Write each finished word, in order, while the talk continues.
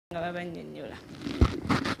ngababanyonyola.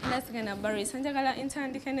 Let's get a barry. Sanjagala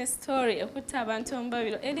intandikane story okutta abantu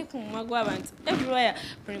mbabiro eri ku mumwa gw'abantu everywhere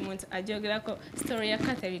Fremont ajogerako story ya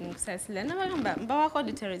Catherine Kusasira n'abagamba mbawako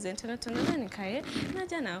details entonotono zanikaye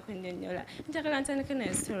najja nakunyonyola. Njagala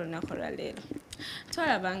ntandikane story nakola leero.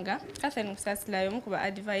 Twalabanga Catherine Kusasira y'omu ku ba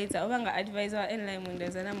advisor obanga advisor wa Enline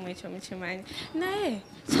Mundeeza nammwe ekyo mukimanyi naye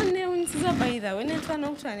kyannewunyisiza by the way netwa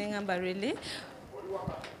n'okutwala ne ngamba really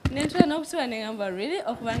Netwa n'okutwala ne ngamba really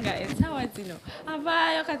okubanga essaawa zino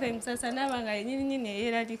avaayo Catherine Kusasira n'abanga yennyini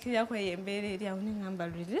yeeraliikirako eyo embeera eri awo ne ngamba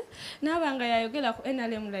really n'abanga yayogera ku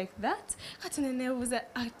NRM like that kati ne neebuuza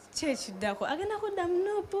ki ekiddako agenda kuddamu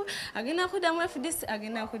Nuupu agenda kuddamu FDC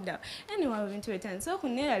agenda kuddamu anyway ebintu bitandise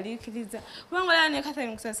okuneeraliikiriza kubanga olaba ne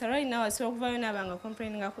Catherine Kusasira right now asobola okuvaayo n'abanga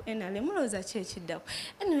complaininga ku NRM mulowooza ki ekiddako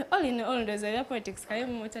anyway all in all ndowooza ebya politics kale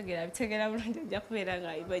mumutegeera bitegeera bulungi ajja kubeera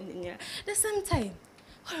nga abibanyonyola the same time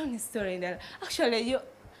on story ndala actually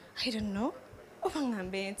I don't know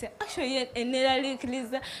obangambe nti actually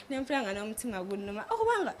eneraliikiriza nempulanga n'omutima gunnuma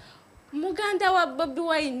okubanga muganda wa Bobi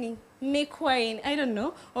Wine Make Wine I don't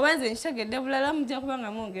know obanze nkitegedde bulala mujja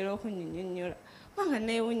kubanga mwongera okunnyonnyola kubanga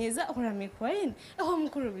neewunyiza okola Make Wine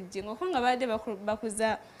mukulu bijjingo kubanga babadde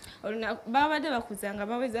bakuza nga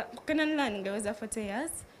baweza Kenanland nga weza 40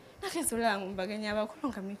 years nakesobola mbaganya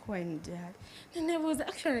abakulu nga Make Wine gyali neneebuuza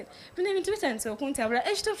actually bino ebintu bitandise okuntabula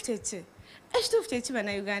ekituufu kyeki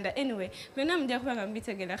bannayuganda anyway byonna mujja kubanga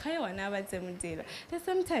mubitegeera kale wanaabazze mudeera the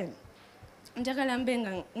same time njagala mbe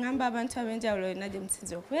nga ngamba abantu ab'enjawulo yonna gye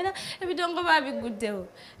musinza okubeera ebidongo babiguddewo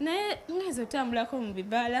naye ngeze otambulako mu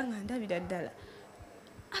bibaala nga ndabira ddala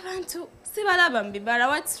abantu sibalaba mu bibaala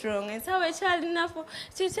what's wrong ensaawa ekyalinafu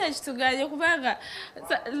kiki ekituganye kubanga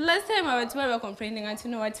last time abantu bali complaining nti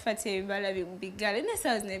no what fati ebibaala bigale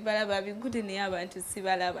n'essaawa zino ebibaala babigudde naye abantu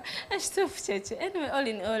sibalaba ekituufu kyeki anyway all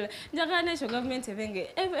in all njagala n'ekyo gavumenti ebenge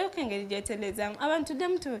engeri gyetereezaamu abantu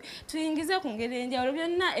ddemu tuyingize ku ngeri enjawulo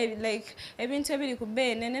byonna like ebintu ebiri ku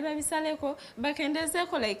beene ne babisaleko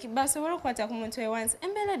bakendezeeko like basobole okukwata ku muntu ewansi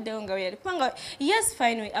embeera eddewo nga weyali kubanga yes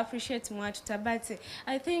fine we appreciate mwatuta but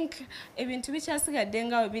I think ebintu bikyasigadde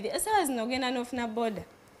nga bibiri essaawa zino ogenda n'ofuna boda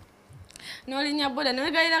n'olinya boda ne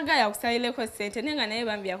wegayiragaya okusalireko ssente naye nga naye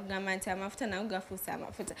bambi yakugamba nti amafuta nago gafuusa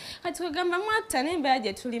amafuta kati kwegamba mwatuta n'embeera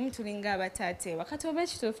gye tulimu tulinga abataateewa kati oba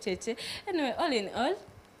ekituufu kyeki anyway all in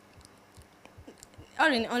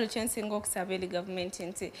all kyensinga okusaba eri gavumenti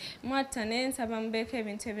nti mwatta naye nsaba mubeeko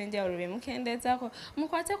ebintu ebyenjawulo bye mukendeezaako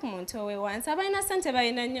mukwate ku muntu owewansi abalina ssente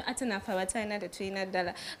balina nnyo ate naffe abatalina tetulina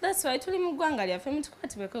ddala that's why tuli mu ggwanga lyaffe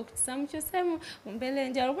mutukwatibeko okutisa mukyuseemu mu mbeera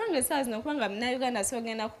enjawulo kubanga essaawa zino kubanga munnayuganda si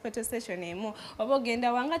ogenda ku petrol station emu oba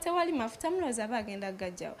ogenda wanga tewali mafuta mulowooza aba agenda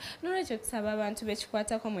gajjawo n'olwekyo tusaba abantu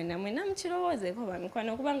bekikwatako mwena mukirowoozeeko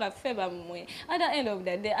bamikwano kubanga ffe bammwe at the end of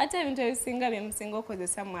the day ate ebintu ebisinga bye musinga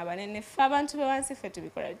okukozesa mu abanene ffe abantu bewansi ffe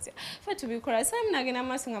tubikola so munagenda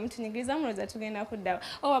maaso nga mutunyigiriza mulowooza tugenda kuddawa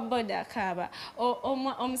owa boda akaaba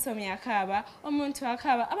omusomi akaaba omuntu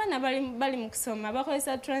akaaba abaana bali mu kusoma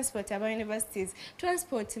bakozesa transport aba universities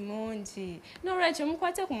transport mungi n'olwekyo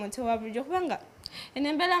mukwate ku muntu owa bulijjo kubanga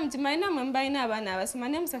enembeera mugimalina mwe mubalina abaana abasoma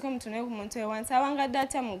ne musake mutunaye ku muntu ewansi awangadde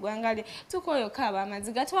atya mu ggwanga lye tukoyo kaaba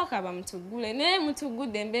amaziga twakaaba mutugule naye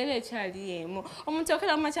mutugudde embeera ekyali emu omuntu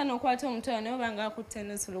okera mu makya n'okwata omutwala naye obanga akutte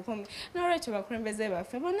nusu lukumi n'olwekyo bakulembeze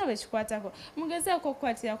baffe bonna bekikwatako mugezeeko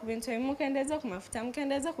okukwatira ku bintu ebimu mukendeeze ku mafuta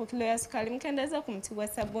mukendeeze ku kilo ya sukaali mukendeeze ku muti gwa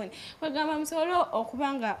sabbuuni kwegamba musobole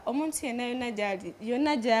okubanga omuntu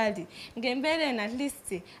yonna gyali ng'embeera eno at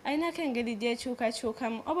least alinako engeri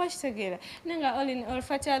gyekyukakyukamu oba okitegeera nenga all in all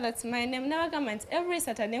fatia that's my name nabagamba nti every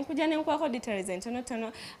Saturday nkujja nenkwako details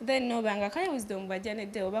entonotono then nobanga kale wisdom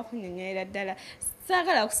bajjanedde oba kunnyonnyolera ddala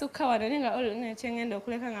saagala kusukka wano naye nga olnekyengenda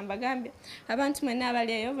okuleka nga mbagambye abantu mwenna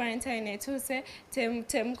abali eyo Valentine etuuse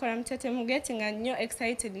temukola mutya temugetinga nnyo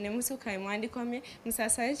excited ne musukka emwandikomye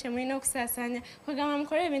musaasanye kyemulina okusaasaanya kwegamba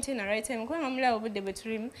mukole ebintu ina right time kubanga mulaba obudde bwe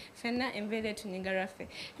tulimu ffenna embeera etunyiga lwaffe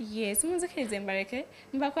yes munzikirize mbaleke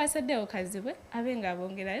mbakwasaddewo kazibwe abe nga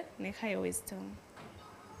abongerayo ne kayo wisdom.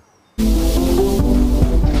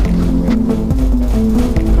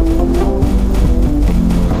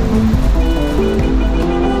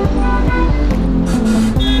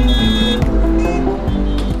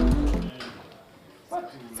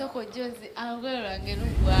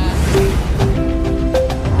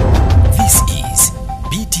 This is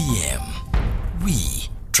BTM. We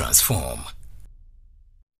transform.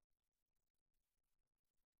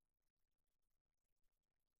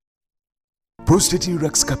 prostate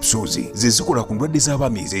relax capsules zezikola ku ndwadde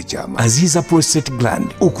z'abaami ez'ekyama, aziyiza prostate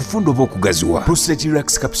gland okufunda oba okugaziwa. Prostate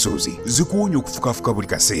relax capsules zikuwonya okufukafuka buli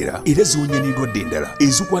kaseera era ziwonya n'endwadde endala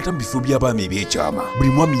ezikwata mu bifo by'abaami eby'ekyama. Buli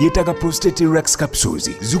mwami yeetaaga prostate relax capsules.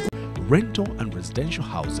 Rental and residential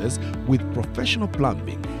houses with professional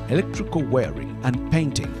plumbing, electrical wiring and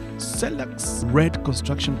painting. Selex Red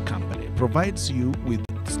Construction Company provides you with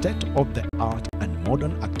state-of-the-art and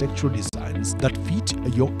modern architectural designs that fit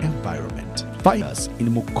your environment. Find us in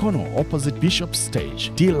Mukono opposite Bishop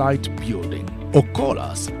Stage, D-Light Building, or call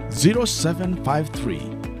us 0753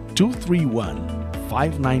 231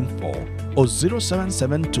 594 or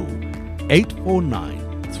 0772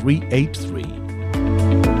 849 383.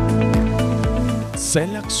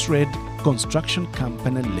 Selex Red Construction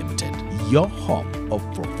Company Limited, your home of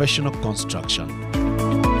professional construction.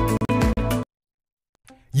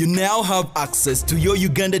 You now have access to your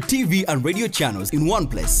Uganda TV and radio channels in one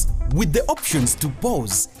place with the options to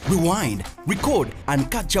pause, rewind, record and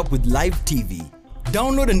catch up with live TV.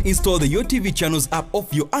 Download and install the Your TV Channels app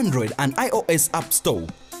off your Android and iOS App Store.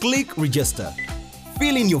 Click register.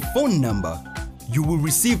 Fill in your phone number. You will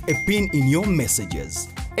receive a PIN in your messages.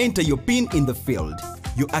 Enter your PIN in the field.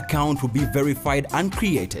 Your account will be verified and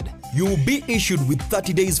created. You will be issued with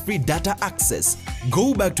 30 days free data access.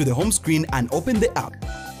 Go back to the home screen and open the app.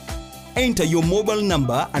 Enter your mobile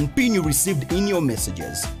number and PIN you received in your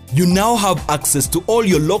messages. You now have access to all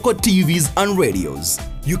your local TVs and radios.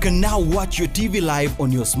 You can now watch your TV live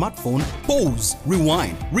on your smartphone, pause,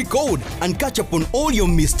 rewind, record, and catch up on all your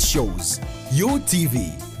missed shows. Your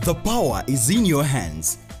TV, the power is in your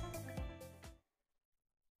hands.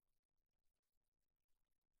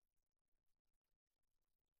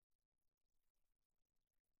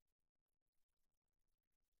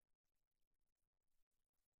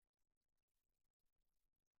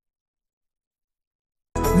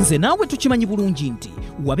 Nze naawe tukimanyi bulungi nti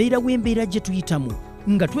wabeerawo embeera gye tuyitamu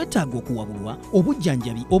nga twetaaga okuwabulwa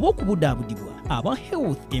obujjanjabi oba okubudaabudibwa. Aba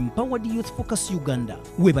Health Empowered Youth Focus Uganda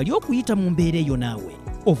we bali okuyita mu mbeera eyo naawe.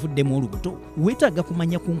 Ovuddemu olubuto weetaaga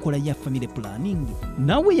kumanya ku nkola ya family planning.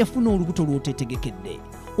 Naawe yafuna olubuto lw'oteetegekedde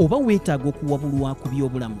oba weetaaga okuwabulwa ku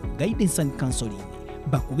by'obulamu guidance and counseling.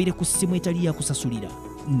 Bakubire ku ssimu etali ya kusasulira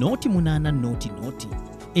nooti 8 nooti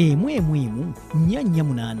emu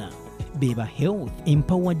 448. Beba Health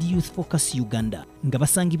Empowered Youth Focus Uganda nga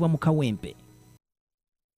basangibwa mu Kawempe.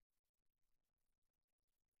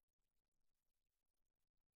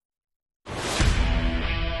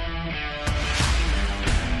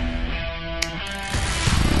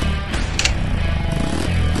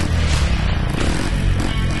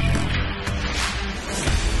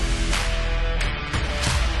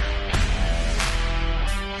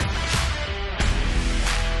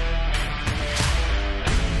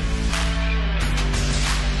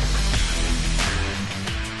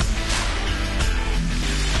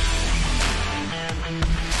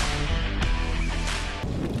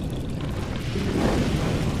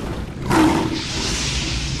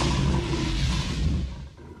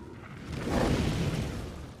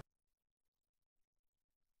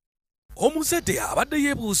 Omuzadde abadde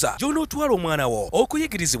yeebuuza gy'onootwala omwana wo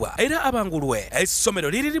okuyigirizibwa era abangulwe. Essomero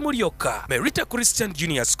liri lyokka Merita Christian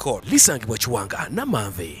Junior School lisangibwa Kiwanga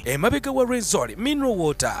Namanve, emabega wa Renzori Mineral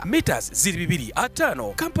Water, meters ziri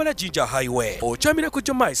 250, Kampala Jinja Highway. Okyamira ku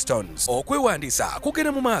Jo Milestones. Okwewandiisa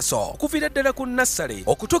kugenda mu maaso okuviira ddala ku nursery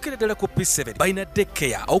okutuukira ddala ku P7. Balina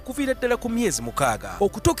daycare okuviira ddala ku myezi 6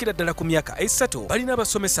 okutuukira ddala ku myaka 3. Balina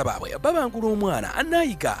abasomesa baabwe babangula omwana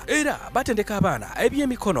anayiga era batendeka abaana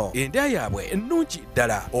ebyemikono. Yaabwe ennungi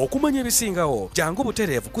ddala. Okumanya ebisingawo jangu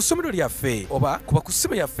butereevu ku ssomero lyaffe oba kuba ku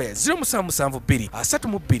ssimu yaffe 0772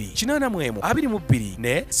 32 88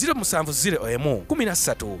 ne 0701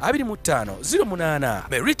 13 25 08.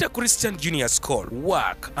 Merita Christian Junior School,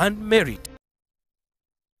 work and merit.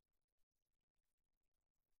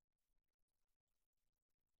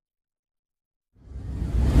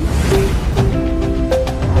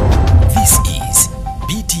 This is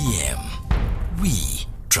BTM. We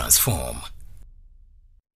transform.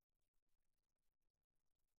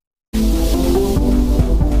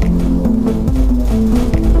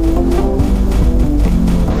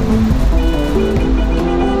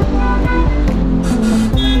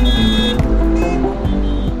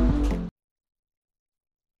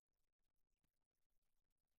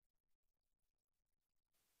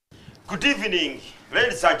 Good evening,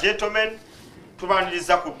 ladies and gentlemen.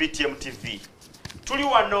 Tubaniriza ku BTM TV. Tuli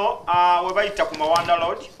wano we bayita ku Mawanda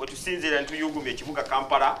Lodge we tusinzira ntuyugumye ekibuga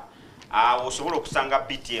Kampala osobola okusanga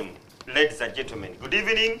BTM. Ladies and gentlemen, good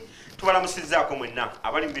evening. tubalamusizaako mwenna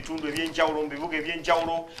abali mu bitundu ebyenjawulo mu bibuga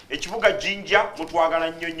ebyenjawulo ekibuga Jinja mutwagala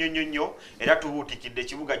nnyo era tubuutikidde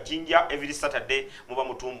ekibuga Jinja every Saturday muba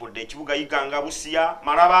mutumbudde ekibuga Iganga Busia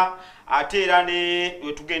Maraba ate era ne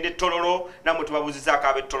tugende Tololo namwe tubabuzizaako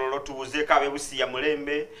ab'Etololo tubuzeeko ab'Ebusia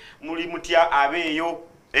Mulembe muli mutya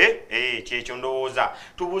abeeyo kyekyo ndowooza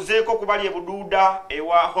tubuzeeko kubali ebuduuda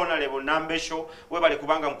ewa Honorable Nambesho webale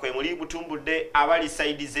kubanga mukwe muli butumbudde abali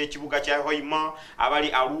saidi z'ekibuga kya Hoima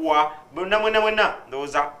abali Arua bonna mwena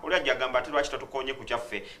ndowooza oli ajja agamba ate lwaki tatukonye ku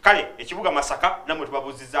kyaffe kale ekibuga Masaka namwe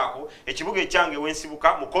tubabuzizaako ekibuga ekyange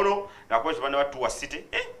wensibuka Mukono nakuba tubana batuwa City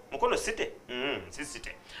Mukono City si City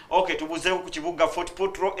okay tubuzeeko ku kibuga Fort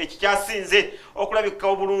Potro ekikyasinze okulabika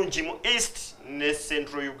obulungi mu East ne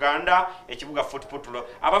Central Uganda ekibuga Fort Potro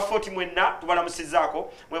aba Fort mwenna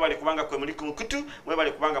tubalamusizaako mwebale kubanga kwe muli kumukutu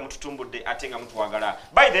mwebale kubanga mututumbudde ate nga mutwagala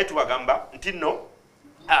by the way tubagamba nti no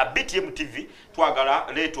BTM TV twagala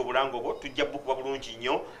leto obulango bwo tujja bukuba bulungi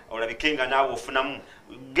nnyo olabikenga naawe ofunamu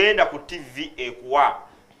genda ku TV ekuwa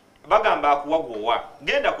bagamba akuwagwowa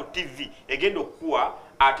genda ku TV egenda okuwa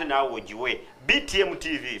ate naawe ogiwe BTM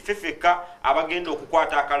TV fefeka abagenda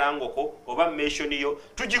okukwata akalangoko oba meshoniyo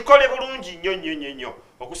tugikole bulungi nnyo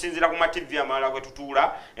okusinzira ku TV amalala kwe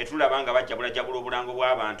tutuula etulabanga bajjabula obulango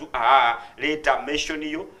bw'abantu leeta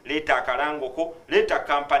meshoniyo leeta akalangoko leeta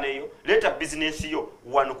kampani yo leeta business yo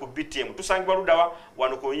wano ku BTM tusangibwa ludawa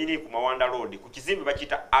wano ku nyini ku Mawanda Road ku kizimbe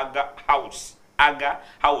bakita Aga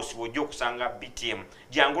House wojjo kusanga BTM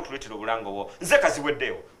jangu tuletera obulango bwo nze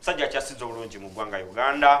kaziweddeyo sajja kyasizo bulungi mu ggwanga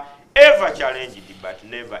Uganda ever challenged but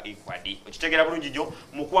never equaled okitegera bulungi nnyo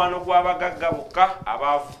mukwano gw'abagagga bokka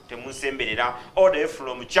abaavu temunsemberera order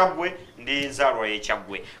from Chagwe ndi nzaalwa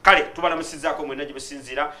y'Echagwe kale tubalamusizaako mwenna gye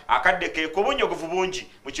businzira akadde keeko obunyogovu bungi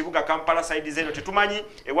mu kibuga Kampala side zeno tetumanyi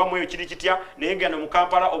ewamwe eyo kiri kitya naye ngano mu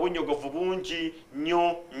Kampala obunyogovu bungi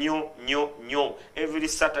nnyo every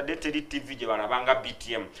Saturday teri TV gye balabanga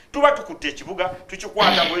BTM tuba tukutte ekibuga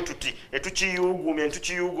tukikwata bwe tuti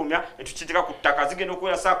tukiyugumya tukiteka ku ttaka zigenda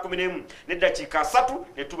okuwera saa 10 n'eddakiika 3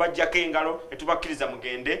 netubajjako engalo netubakkiriza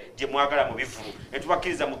mugende gye mwagala mu bivulu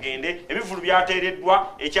netubakkiriza mugende ebivulu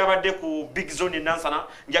byateereddwa ekyabadde ku Big Zone Nansana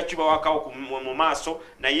nja kibawakawo mu maaso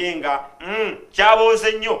naye nga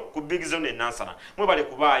kyabooze nnyo ku Big Zone Nansana mwebale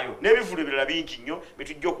kubaayo n'ebivulu ebirala bingi nnyo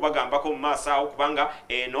betujja okubagambako mu maaso awo kubanga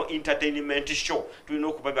eno entertainment show tulina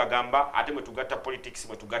okubagamba ate mwe tugatta politics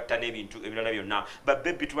mwe tugatta n'ebintu ebirala byonna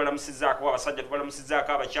babbebi tubalamusizaako abasajja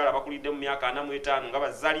tubalamusizaako abakyala bakulidde mu myaka 45 nga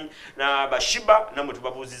bazali na bashiba namwe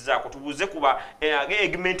tubabuuzizaako tubuuze kuba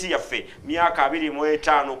egment yaffe myaka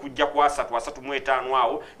 25 okujja ku 35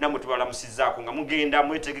 awo namwe tubalamusizaako nga mugenda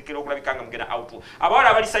mwetegekera okulabika nga mugenda out abawala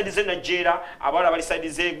abali side ze Najera abawala abali side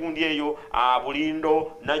ze gundi eyo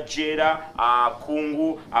Bulindo Najera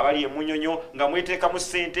Kungu abali emunyonyo nga mweteeka mu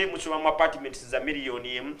sente musoma mu apartments za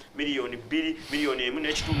miliyoni 1 miliyoni 2 miliyoni 1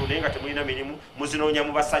 n'ekitundu naye nga temulina mirimu muzinoonya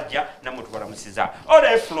mu basajja namwe tubalamusiza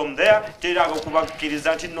all from there teraga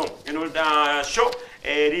okubakkiriza nti no show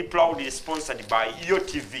proudly sponsored by Yo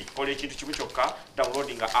TV kola ekintu kimu kyokka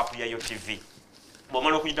downloading app ya Yo TV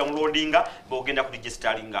bomala okugidownloadinga bogenda ku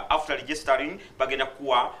registeringa after registering bagenda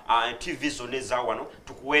kuwa TV zone za wano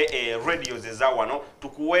tukuwe radios za wano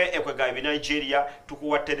tukuwe ekwega ebi Nigeria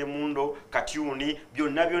tukuwa Telemundo Katiuni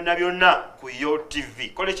byonna ku Yo TV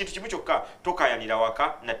kola ekintu kimu kyokka tokayanira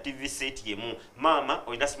waka na TV set yemu mama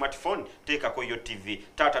oyina smartphone teeka ko Yo TV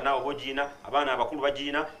tata nawo bogina abaana abakulu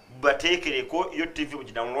bagina bateekereko Yo TV mu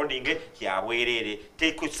downloading kyabwerere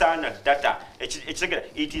tekusana data ekitegera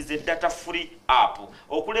it is a data free app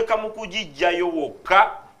okuleka mukujijjayo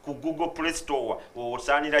wokka ku Google Play Store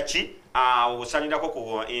osanira ki osanirako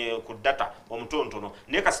ku data omutontono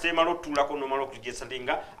ne kasitema lotulako nomalo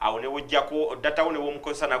kujesalinga awo ne wojjako data one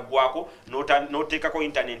womukozesa nagwako noteekako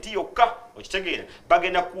internet yokka okitegeera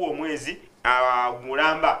bagenda kuwa omwezi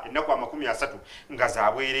mulamba ennaku 30 nga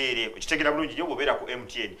zabwerere okitegeera bulungi nyo bobeera ku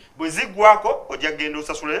MTN bwe ziggwako ojja genda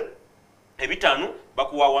osasule ebitano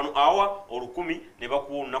bakuwa 1 hour olukumi ne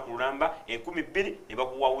bakuwa olunaku lulamba 12 ne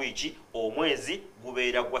bakuwa wiiki omwezi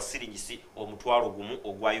gubeera gwa siringisi omutwalo gumu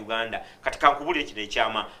ogwa Uganda kati kankubulire kino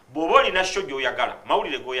ekyama bw'oba olina show gy'oyagala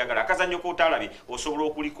mawulire g'oyagala akazannyo k'otalabye osobola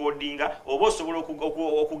okulikodinga oba osobola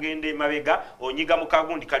okugenda emabega onyiga mu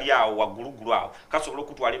kagundi kali awo waggulugulu awo kasobola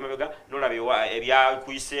okutwala emabega nolaba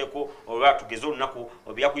ebyakuyiseeko oba tugeze olunaku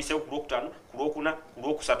ebyakuyiseeko ku Lwokutaano ku Lwokuna ku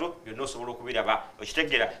Lwokusatu byonna osobola okubiraba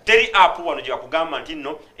okitegeera teri app wano gye bakugamba nti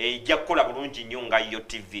nno ejja kukola bulungi nnyo nga yo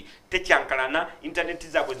TV tekyankalana internet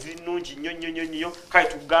zaabwe ziri nnungi nnyo kale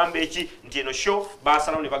tugambe eki nti eno show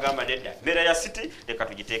baasalawo ne bagamba nedda mbeera ya city leka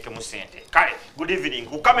tugiteekemu ssente kale good evening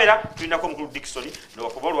ku kamera tulinako omukulu Dickson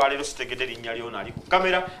nowakuba olwaleero sitegedde linnya lyona ali ku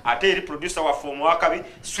kamera ate eri producer waffe omwakabi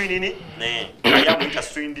swinini ayamuyita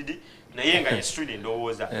swindidi naye nga ye swini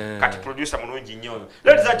ndowooza kati producer mulungi nnyo oyo.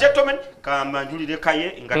 Ladies and gentlemen, kamanjulire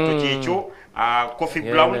kaye ngatto kyekyo coffee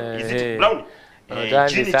brown is it brown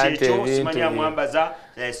jini kyekyo simanya mwambaza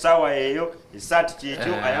sawa eyo isati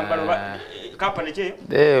kyekyo ayambala kapa ne kyeyo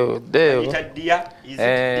deo itadia is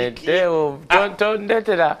it deo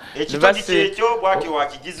ndetera ekitoji kyekyo bwaki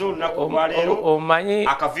wakigizo nako lwaleero omanyi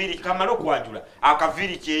akaviri kamalo kwanjula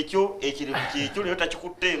akaviri kyekyo ekiri kyekyo leo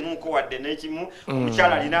takikutte muko wadde n'ekimu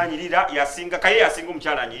omukyala alinanyirira yasinga kaye yasinga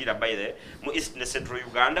omukyala anyirira by the mu East ne Central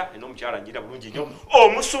Uganda eno omukyala anyirira bulungi nnyo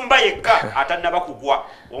omusumba yekka atannaba kugwa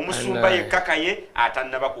omusumba yekka kaye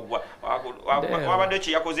atannaba kugwa wabadde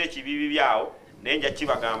kye yakoze ekibibi byawo nenja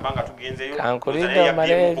kibagamba nga tugenzeyo kankulinda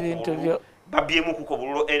male ebintu byo babyemu kuko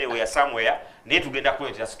bululo anyway somewhere naye tugenda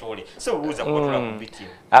kuleetera story so buuza kubatula ku biti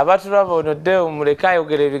abatulaba ono deo muleka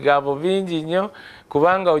ayogera ebigambo bingi nnyo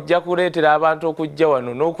kubanga ojja kuleetera abantu okujja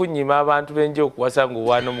wano n'okunyima abantu benje okuwasa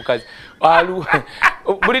ng'owaana omukazi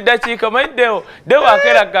buli dakiika manyi deo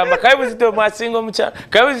akeera agamba kayibuzito mwasinga omukyala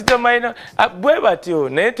kayibuzito mayina bwe batyo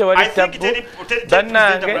naye tewali tabu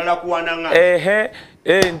bannange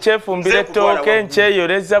nchefumbira ettooke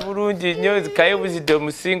nkyeyoleza bulungi nnyo kayibuzidde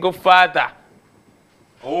omusingo father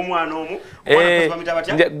omwana omu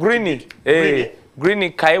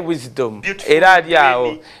green kaye wisdom era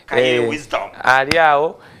ali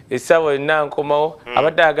awo esawa enankomawo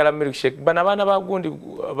abadde ayagala milkshake bana baana bagundi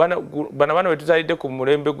bana wetutaalidde ku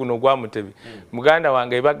mulembe guno gwa Mutebi muganda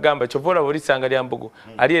wange bagamba kyovola bulisanga lya mbogo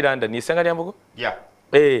ali eranda nisanga lya mbogo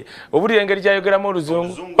obuli engeri gyayogeramu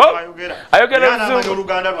oluzungu ayogera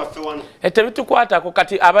oluganda lwaffe wano tebitukwatako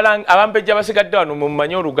kati abambejja basigadde wano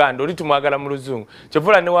mumanye oluganda oli tumwagala mu luzungu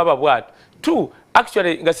kyovola ne waba bwatu tu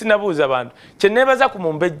actually nga sinabuuza abantu kyeneebaza ku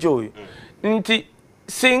mumbejja oyo nti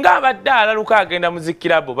singa abadde alaluka agenda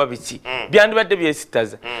muzikirabo babiki byandibadde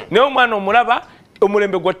byesitaza naye omwana omulaba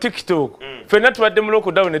omulembe gwa TikTok fenna tubadde mu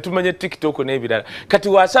lockdown ne tumanye TikTok n'ebirala kati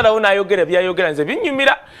wasalawo n'ayogera byayogera nze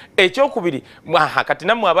binyumira ekyokubiri kati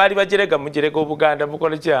nammwe abaali bajerega mujerega obuganda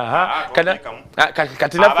mukola ki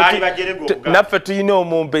kati naffe tuyina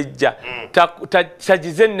omumbejja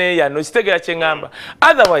tagize neeyano kitegera kyeŋŋamba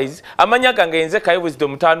otherwise amanya gange nze kaye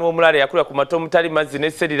wisdom mutaani w'omulala yakulira ku mata omutali mazzi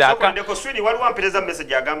n'esseriraka waliwo ampereza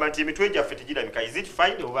message agamba nti emitwe gyaffe tegirabika is it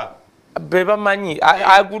fine oba bebamanyi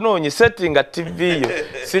agunoonye settinga TV yo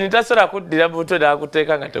sinitasobola kuddira buto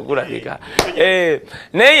nakuteeka nga tegulabika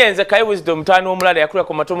naye nze kaye wisdom mutaani w'omulala yakulira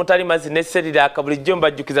ku mata omutali mazzi n'esseriraka bulijjo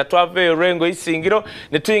mbajjukiza twaveeyo Rengo Isingiro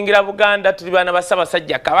ne tuyingira Buganda tuli baana ba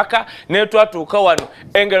Ssaabasajja Kabaka naye twatuuka wano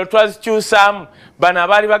engero twazikyusaamu bano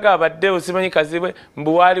abaali bagaba baddeewo simanyi kazibwe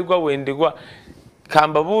mbuwaaligwa wendigwa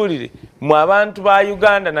kambabuulire mu abantu ba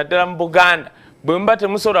Uganda naddala mu Buganda bwe mba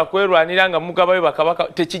temusobola kwerwanira nga mugabayo bakabaka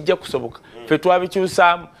tekijja kusoboka ffe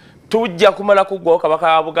twabikyusaamu tujja kumala kuggwawo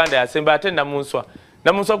kabaka wa Buganda yasemba ate namunswa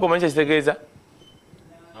gwomanyi kyekitegeeza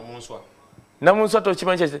namunswa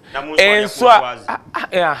tokimanyi enswa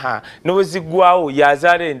nowezigwawo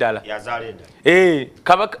yazaala endala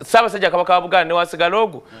Ssaabasajja Kabaka wa Buganda newasigala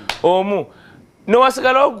ogu omu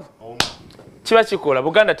newasigala ogu kiba kikola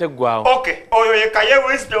Buganda teggwawo oyo ye kaye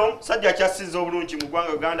wisdom sajja kyasinza obulungi mu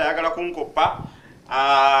ggwanga Uganda ayagala kunkoppa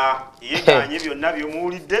yeganye byonna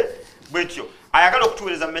byomuwulidde bwetyo ayagala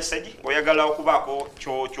okutuweereza message oyagala okubaako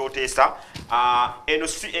kyoteesa eno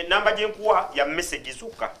enamba gyenkuwa ya message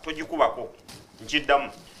zokka togikubako nkiddamu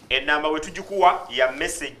enamba we tugikuwa ya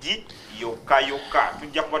message yokka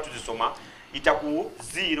tujja kuba tuzisoma ita ku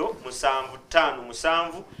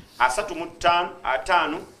 07557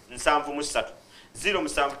 35 5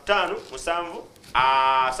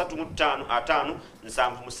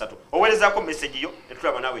 07557 oweerezako message yo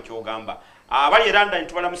netulaba naawe kyogamba abali eranda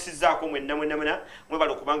ntubalamusizzaako mwenna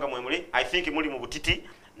mwebala okubanga mwemuli I think muli mu butiti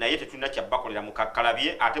naye tetulina kyabbakolera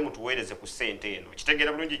mukakkalabye ate mutuweereze ku ssente eno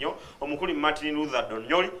kitegeera bulungi nnyo omukulu Martin Luther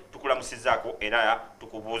Donyoli tukulamusizzaako era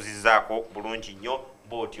tukubuuzizzaako bulungi nnyo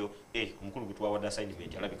botyo omukulu gutwawadde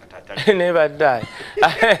assignment alabika tatali ne baddaye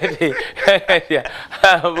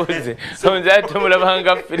buze onza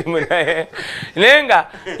tumulabanga firimu naye nenga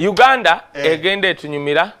Uganda egenda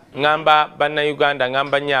etunyumira ngamba banna Uganda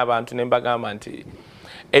ngamba nnyo abantu ne mbagamba nti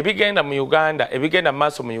ebigenda mu Uganda ebigenda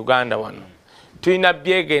maaso mu Uganda wano tulina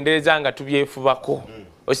byegendereza nga tubyefubako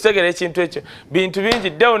okitegera ekintu ekyo bintu bingi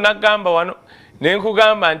ddewo nagamba wano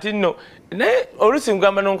nenkugamba nti nno ne olusi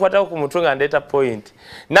ngamba nonkwata ku mutwe nga ndeta point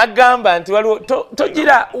nagamba nti waliwo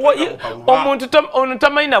togira omuntu ono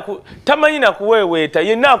tamanyina kuweweeta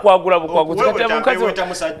yenna akwagula bukwaguzi kati mukazi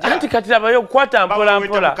anti kati abayo kukwata mpola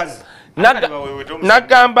mpola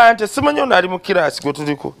nagamba nti simanyi ono ali mu kirasi gwe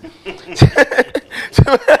tuliko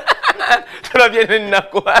tulabye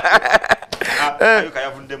nennaku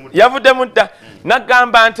yavuddemu dda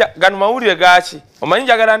nagamba nti gano mawulire gaaki omanyi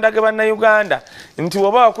njagala ndage bannayuganda nti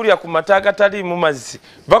oba wakulira ku mata agataliimu mazzi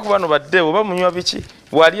baku bano badde oba munywa biki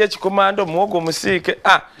bwali ekikomando muwogo omusiike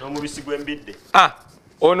n'omubisi gw'embidde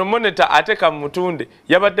ono moneta ateka mu mutunde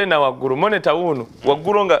yabadde na waggulu moneta wuuno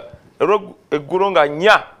waggulu nga eggulu nga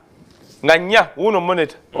nnya wuuno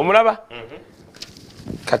moneta omulaba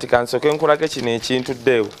kati kansoke nkulage kino ekintu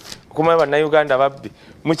ddeewo okumanya bannayuganda babbi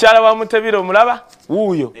mukyala wa Mutebire omulaba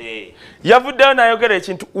wuuyo yavuddeyo n'ayogera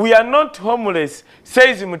ekintu we are not homeless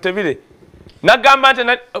says Mutebire nagamba nti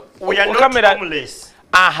kamera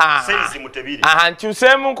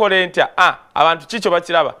nkyuseemu nkole ntya abantu kikyo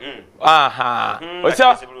bakiraba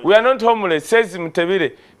osaba we are not homeless says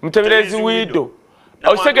Mutebire eziwiido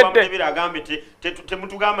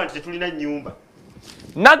temutugamba nti tetulina nnyumba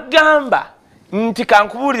nagamba nti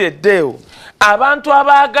kankubuulire ddeewo abantu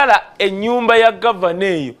abaagala ennyumba ya gavana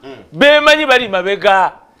eyo beemanyi bali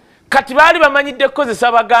mabega kati baali bamanyidde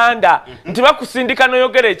kukozesa baganda nti bakusindika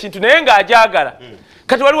n'oyogera ekintu naye ng'agyagala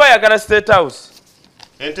kati waliwo ayagala state house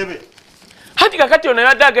entebe hati kakati ono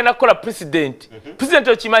yadde agenda kukola president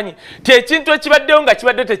okimanyi ti ekintu ekibaddewo nga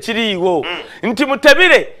kibadde tekiriiwo nti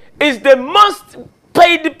Mutebire is the most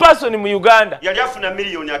paid person mu Uganda yali afuna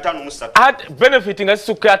 $5.3 benefit nga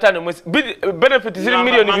sisuka 5 benefit ziri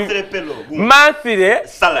milioni monthly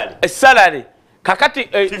salary kakati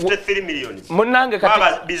 53 million munange kati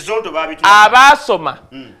bizondo babitu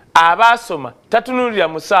abasoma tatunulira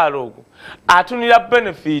musaala ogwo atunira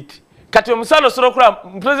benefit kati omusaala osobola okula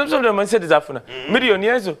president of the ministry zafuna milioni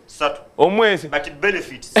ezo 3 omwezi but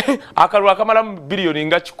benefits akalwa kamala bilioni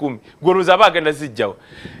nga 10 goluza bagenda zijjawo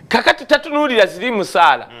kakati tatunulira ziri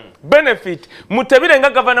musaala benefit Mutebire nga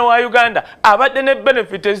governor wa Uganda abadde ne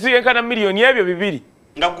benefit eziyekana milioni ebyo 2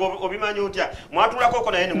 nga obimanyi otya mwatulako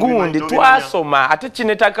ko naye gundi twasoma ate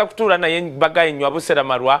kinetaka kutula naye bagaye nywa busera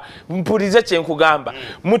marwa mpulize kyenkugamba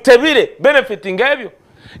Mutebire benefit ng'ebyo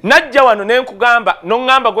najja wano nenkugamba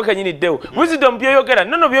nongamba gwe kenyiniddewo wisdom byoyogera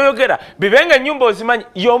nono byoyogera bibenga nyumba ozimanyi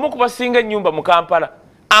yomu kubasinga nyumba mu Kampala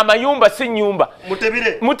amayumba si nyumba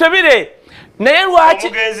Mutebire naye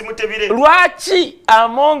lwaki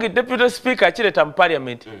among deputy speaker kireta mu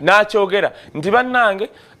parliament nakyogera nti bannange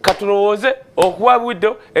katulowooze okuwa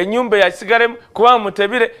bwiddo ennyumba yasigalemu kuba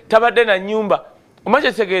Mutebire tabadde na nyumba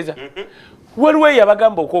omache tegeeza waliwo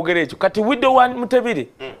yabagamba okwogera ekyo kati widdo wa Mutebire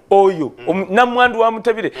oyo namwandu wa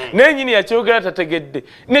Mutebire nenyini yakyogera tategedde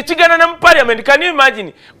nekigana na mu parliament can you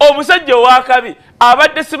imagine omusajja owakabi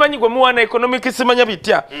abadde simanyi gwe muwana economic simanya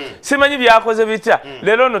bitya simanyi byakoze bitya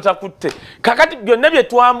lero no takutte kakati byonna bye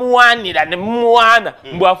twamuwanira ne muwana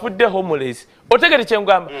mbw afudde homeless otegere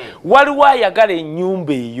kyengamba waliwo ayagala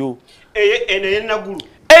ennyumba eyo enagulu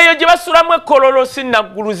eyo gye basulamu ekololo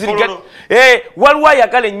sinnaggulu ziriga waliwo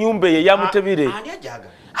ayagala ennyumba eyo ya Mutebire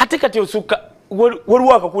ate kati osukka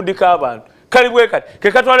waliwo akakundi k'abantu kali bwe kati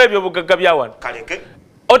ke katwala ebyobugagga bya wano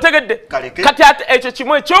otegedde kati ate ekyo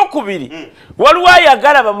kimu ekyokubiri waliwo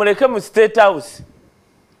ayagala bamuleke mu state house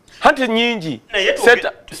hati nyingi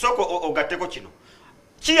soko ogatteko kino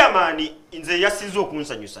Chiamani nze yasinze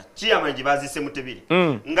okunsanyusa Chiamani gye baazise Mutebire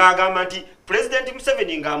ng'agamba nti President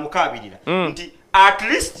Museveni ng'amukabirira nti at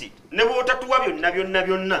least ne bw'otatuwa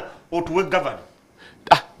byonna otuwe governor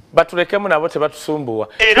batulekemu nabo tebatusumbuwa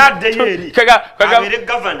era deyeri abere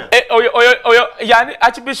governor oyo yani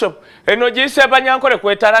archbishop eno giyise Banyankole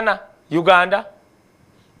kwetalana Uganda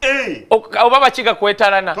oba bakiga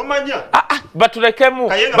kwetalana tomanya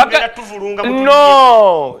batulekemu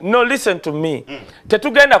no listen to me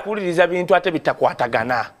tetugenda kuwuliriza bintu ate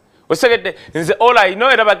bitakwatagana osegedde nze all I know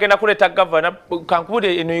era bagenda kuleta governor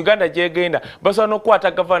kankubule eno Uganda gyegenda basobola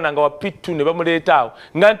n'okukwata governor nga wapittu ne bamuleeta awo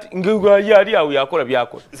nga yali awo yakola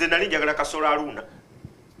byakola nze nali njagala Kasola Aruna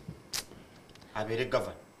abere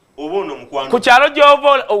governor oba ono mukwano ku kyalo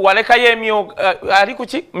gy'ova walekayo emyoga ali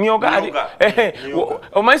kuki myoga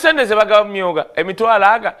omanyi sente ze bagaba myoga emitwalo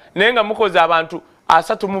aga naye nga mukoze abantu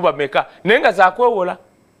 3 mu bameka naye nga zakwewola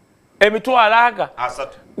emitwalo aga 3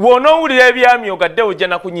 wonowulira ebyamyoga dde ojja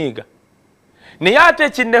nakunyiiga naye ate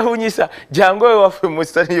ekinnewunyisa jangu eyo waffe mu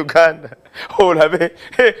Eastern Uganda olabe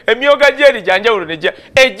emyoga gyeri janjawulo nejja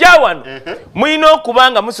ejja wano mulina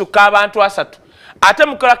okuba nga musukka abantu 3 ate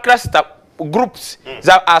mukola cluster groups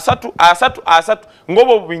za 3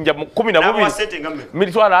 ng'obo bubinja 12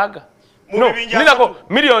 mitwalo aga no ninako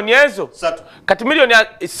milioni ezo kati milioni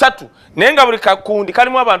 3 nenga buli kakundi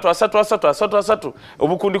kalimu abantu 3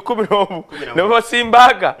 obukundi 10 ne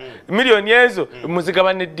basimbaga milioni ezo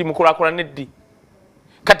muzigabane ddi mukulakola neddi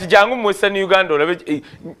kati jangu mu Essanyu Uganda olabe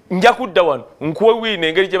nja kudda wano nkuwe wine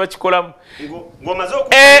engeri gye bakikolamu ngomaze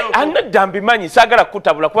okukolamu anadambi manyi sagala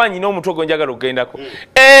kutabula kwa nyina omutwe gonjagala ogendako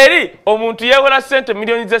eri omuntu yewola sente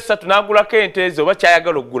milioni 3 nagula kente ezo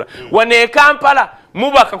bakyayagala okugula wane Kampala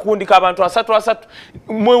mubaka kundika abantu 3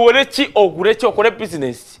 mwewole ki ogule ki okole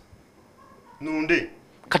business nunde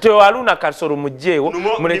kati waluna kasoro mujjeewo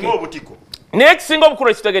muleke obutiko nekisinga obukulu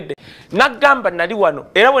ekitegedde nagamba nali wano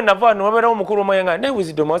era bwe nava wano waberawo omukulu omuyenga ne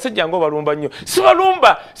wisdom wasajja ngo balumba nnyo si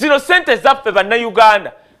balumba zino sente zaffe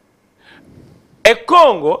bannauganda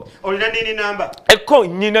Congo olina nini namba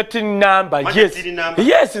nyina tin namba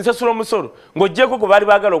yes nsasula omusolo ng'oggyeko gwe baali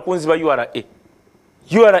baagala okunziba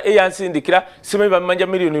URA yansindikira simanyi bamanja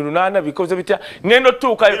milioni 8 bikoze bitya ngendo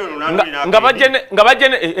tuukayo nga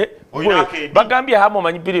bajene bagambye hamo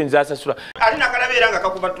omanyi bilioni zasasula alina kalabeera nga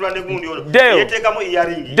kakubatula ne gundi ono yeteekamu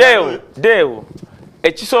eyaringi deo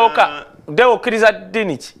ekisooka deo okkiriza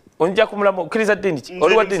diniki onja kumulamu okkiriza diniki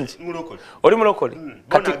oliwa diniki oli mulokole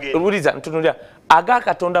kati obuliza ntunulira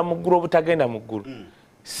agakatonda mu ggulu obutagenda mu ggulu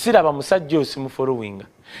siraba musajja osimu followinga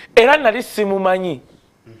era nali simumanyi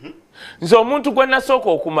nze omuntu gwe nasooka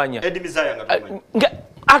okumanya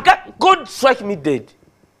God strike me dead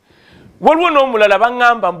waliwo n'omulala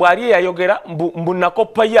baŋŋamba mbu ali eyayogera mbu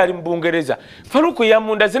nakoppa ye ali mu Bungereza Faruku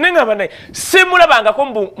yamunda zinengamba naye simulabangako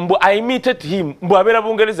mbu I imitate him mbu abeera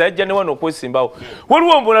Bungereza yajja ne wano okwesimbawo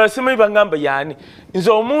waliwo omulala simanyi baŋŋamba yaani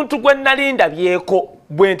nze omuntu gwe nali ndabyeko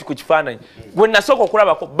bwe nti ku kifaananyi gwe nasooka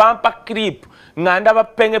okulabako bampa clip nga ndaba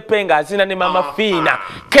penga azina ne mama Fiina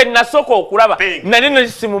ke nasooka okulaba nali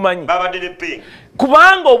nesimumanyi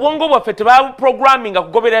kubanga obwongo bwaffe tebabu programming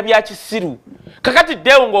kugobera bya kisiru kakati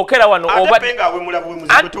deo ngokera wano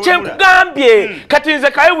kyekugambye kati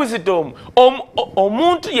nze kayo wisdom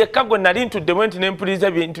omuntu yekka gwe nali ntudde bwe nti nempuliriza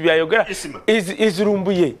ebintu byayogera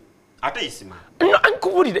izirumbuye ate isima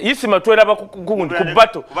ankubulira isima tweraba ku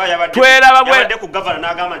bato tweraba bwe ku governor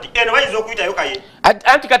n'agamba nti eno bayiza okuyitayo kaye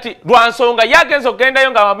anti kati lwansonga yagenza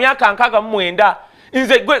ogendayo nga myaka 69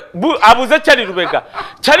 nze abuze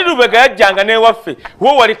Chali Lubega yajjanga n'ewaffe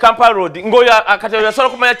wo wali Kampala Road ngoyo akati yasobola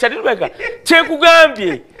kumanya Chali Lubega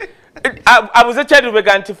kyekugambye abuze Chali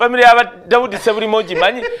Lubega nti family ya Daudi Sebulimoji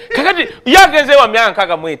manyi kakati yagenze wa myaka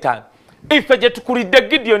 65 ife je tukulidde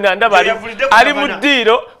Gideon andaba ali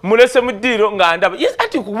mudiro mulese mudiro nga andaba yes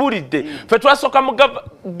ati kubulidde fe twasoka mu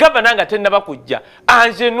governor nga tennaba kujja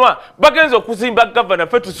anjenwa bagenze okuzimba governor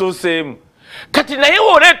fe tusoseemu kati naye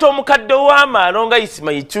oleeta omukadde w'amaalo nga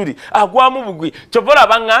Isima Ichuli agwamu bugwi kyovola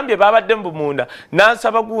baŋŋambye babadde mu munda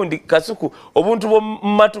nansaba gundi Kasuku obuntu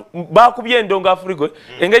bw'omumatu bakubye endongo Afurika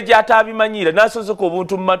engeri gy'atabimanyiira nasozoka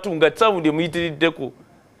obuntu mu matu nga sawundi emuyitiriddeko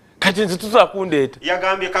kati nze tusobola kundeeta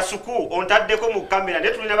yagambye Kasuku ontaddeko mu kamera ne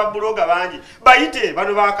tulina babuloga bangi bayite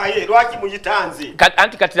bano bakaye lwaki muyitanze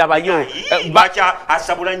anti kati labayo bakya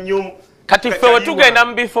asabula nnyo kati ffe wetugenda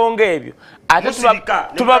mu bifo ng'ebyo ate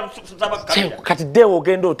kati deo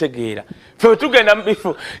ogenda otegeera ffe wetugenda mu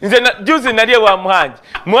bifo nze juzi nali ewa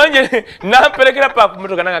muhanje namperekera paaka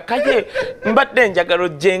kumotoka nanga kaye mbadde njagala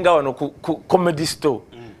ojjenga wano ku comedy store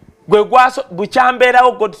gwe gwaso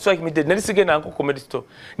bukyambeerawo God strike me dead nali sigenda nko comedy store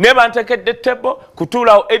naye bantekedde table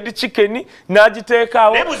kutuulawo edi chicken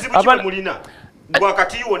n'agiteekaawo mulina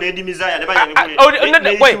bwakati iwo n'edimizaya ne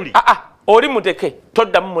oli muteke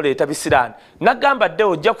toddamu muleeta bisiraani nagamba dde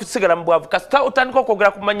ojja kusigala mu bwavu kasita otandika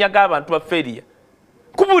okwogera ku mannya g'abantu bafeeriya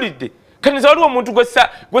kubulidde kaniza waliwo omuntu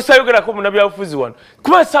gwe sayogerako mu nabyabufuzi wano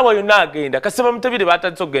kuba essaawa yonna agenda kaseba Mutebire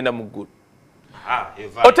batandise okugenda mu ggulu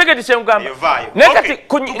otegedde kyemugamba naye kati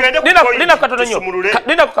nina katono nnyo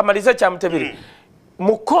nina kukamaliza kya Mutebire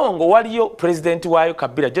mu Congo waliyo pulezidenti waayo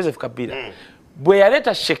Kabila Joseph Kabila bwe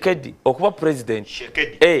yaleeta Shekedi okuba president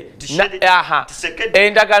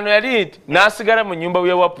endagaano yali nti n'asigala mu nnyumba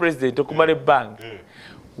yewa president okumala ebbanga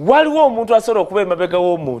waliwo omuntu asobola okuba emabega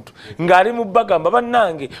w'omuntu ng'ali mu bagamba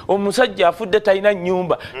bannange omusajja afudde talina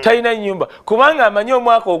nnyumba kubanga amanyi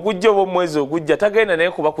omwaka ogujja oba omwezi ogujja tagenda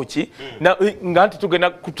naye kuba kuki nga nti tugenda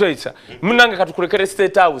kuteesa munnange katukulekere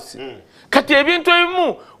State House kati ebintu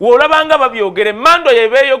ebimu wolabanga babyogere mando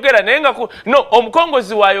yebeeyogera naye nga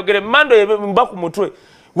omukongozi waayogere mando yebemba ku mutwe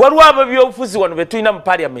waliwo ab'ebyobufuzi wano be tulina mu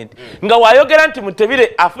parliament nga waayogera nti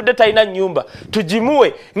Mutebire afudde talina nnyumba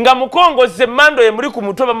tugimuwe nga mukongozi mando ye muli ku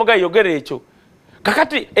mutwe bamuga yogera ekyo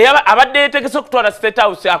kakati abadde yeetegese okutwala State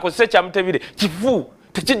House akozese kya Mutebire kifu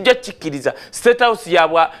tekijja kikkiriza State House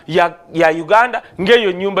ya Uganda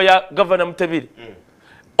ng'eyo nnyumba ya Governor Mutebire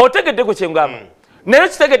otegedde ku kyengamba naye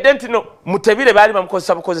kitegedde nti no Mutebire baali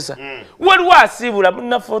bamukozesa bukozesa waliwo asiibula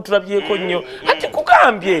munnaffe otulabyeko nnyo ati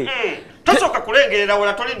kugambye tosoka kulengerera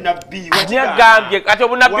wala toli nabbi wagambye kati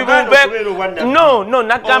obunabbi bumbe no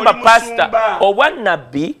nagamba pastor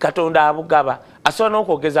obwannabbi Katonda abugaba asobola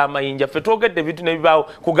n'okwogeza amayinja ffe twogedde ebintu nebibaawo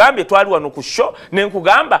kugambye twali wano ku show ne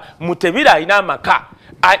nkugamba Mutebire alina amaka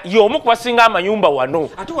y'omu kubasinga amayumba wano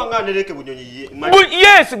ate wangane Leke Bunyonyi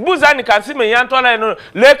yes buzani kansime yantwala eno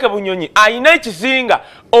Leke Bunyonyi ayina ekizinga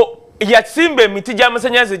yasimba emiti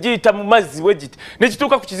gy'amasannyalaze giyita mu mazzi we giti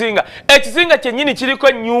nekituuka ku kizinga ekizinga kyennyini kiriko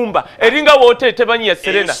ennyumba eringa wooteri tebanyi ya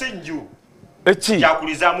Serena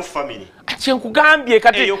kyakulizaamu family kyenkugambye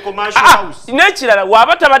kati n'ekirala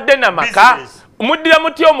waaba tabadde na maka muddira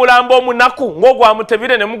muti omulambo omunaku ng'ogwa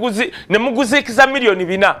Mutebire ne muguziikiza miliyoni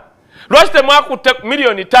 4 lwaki temwakutte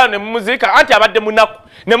miliyoni 5 ne mumuziika anti abadde munaku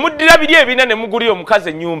ne muddira biri ebina ne mugulira omukazi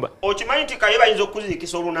ennyumba okimanyi nti Kaye bayinza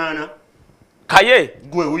okuziikisa olunaana Kaye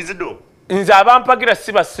gwe wizido nze abampagira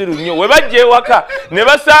si basiru nnyo we bajja ewaka ne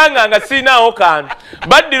basanga nga siinaawo kantu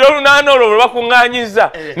baddira olunaana olwo lwe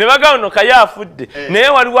bakuŋŋaanyiza ne bagamba no Kaye afudde naye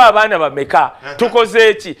waliwo abaana bameka tukoze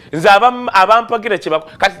eki nze abampagira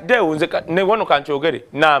kati deewo nze ne wano kankyogere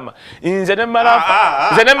naama nze ne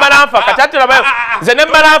malanfa kati ate labayo nze ne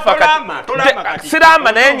malanfa kati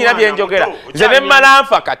siraama naye nyina byenjogera nze ne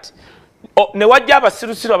malanfa kati ne wajja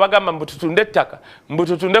abasirusiru abagamba mbututunde ettaka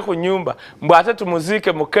mbututunde ku nyumba ate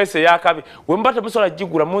tumuziike mu keesi ey'akabi we mba temusobola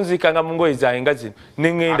gigula munziikanga mu ngoye zange nga zino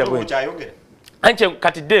ne ŋŋenda bwe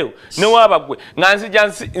kati deewo ne waaba gwe nga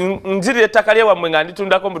nzija nzirira ettaka lyewammwe nga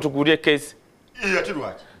nditundako mbutugulye keesi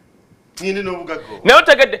naye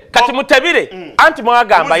otegedde kati Mutebire anti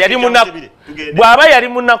mwagamba yali munaku bw'aba yali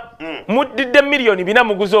munaku muddidde miliyoni 4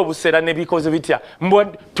 muguze obusera ne bikoze bitya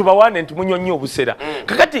tubawane nti munyonye obusera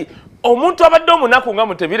kakati omuntu abadde omunaku nga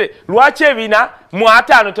Mutebire lwaki ebina mu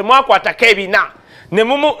 5 temwakwatako ebina ne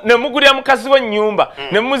mugulira mukazi w'ennyumba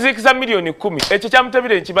ne mumuziikiza miliyoni 10 ekyo kya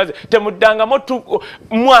Mutebire nkibaze temuddangamu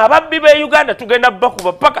mu ababbi b'e Uganda tugenda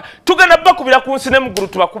bakuba paka tugenda bakubira ku nsi ne muggulu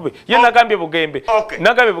tubakube ye nagambye Bugembe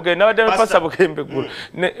nabadde mpasa Bugembe ggulu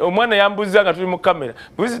omwana yambuuza nga tuli mu kamera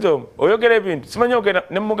wisdom oyogera ebintu simanyi ogenda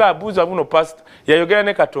ne mugaba buuza buno pastor yayogera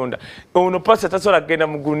ne Katonda ono pastor tasobola kugenda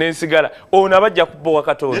mu ggulu n'ensigala ono abajja kubbowa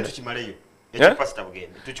Katonda tukimaleyo ekyo pastor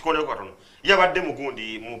Bugembe tukikoleko Katonda yabadde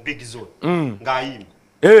mugundi mu big zone ng'ayimba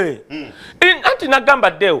anti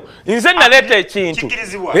nagamba deewo nze naleeta ekintu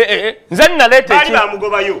nze naleeta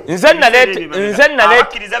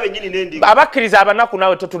abakkiriza abanaku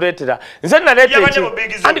naawe totuleetera nze naleeta ekintu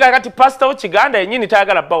anti kakati pasita wo Kiganda yennyini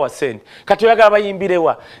tayagala bbawa sente kati oyagala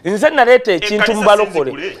bayimbirewa nze naleeta ekintu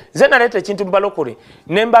mu balokole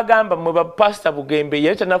ne mbagamba mwe bapasita Bugembe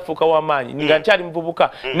yali tanafuuka w'amaanyi nga nkyali muvubuka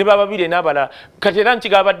ne bababire n'abalala kati era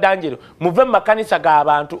nkigaba Danjero muve mu makanisa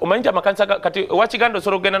g'abantu omanyi nti amakanisa kati owa Kiganda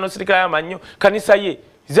osobola okugenda n'osirikirayo amannyo kanisa ye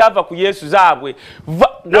zava ku Yesu zaabwe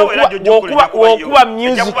bw'okuba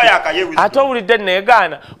music ate owulidde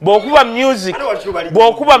neegaana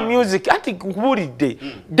bw'okuba music ati nkubulidde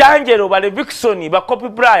Danjero ba Levikson ba Kopi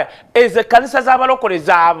Braya ezo ekkanisa z'abalokole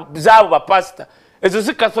zaabo bapasita ezo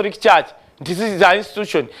si Catholic Church nti si za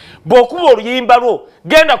institution bw'okuba oluyimba lwo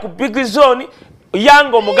genda ku big zone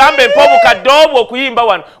yango omugambe mpa obukadde obwo okuyimba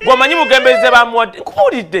wano gwomanyi Bugembeze bamuwadde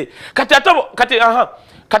nkubulidde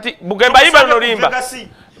kati Bugembe ayimba luno limba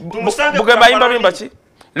Bugembe ayimba limba ki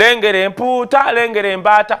lengera empuuta lengera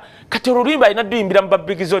embaata kati olulimba alina duyimbira mu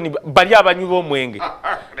babigizoni bali abanywi b'omwenge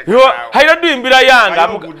alina duyimbira yanga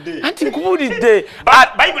anti nkubulidde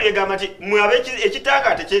Bayibuli egamba nti mwabe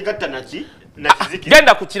ekitanga tekyegatta naki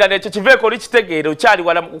genda ku kirala ekyo kiveeko olikitegeera okyali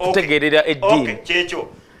wala kutegeerera eddiini kyekyo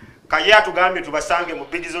Kaye atugambye tubasange mu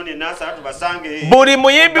big zone enasa tubasange buli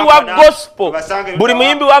muyimbi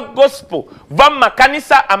wa gospel va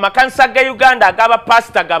amakanisa ga Uganda agaba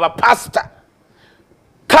pastor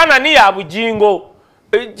Kanani ya Bujingo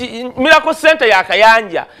Miracle Center ya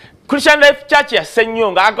Kayanja Christian Life Church ya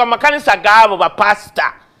Essanyu nga amakanisa gabo ba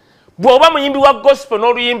pastor bwoba muyimbi wa gospel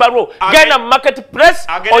n'oluyimba lwo genda mu marketplace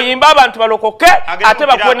oyimba abantu balokoke ate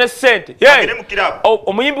bakuwe sente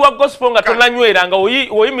omuyimbi wa gospel nga tonanywera nga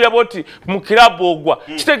oyimbira boti mu kirabu ogwa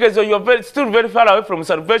kitegeeza you're still very far away from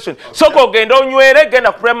salvation soko ogenda onywere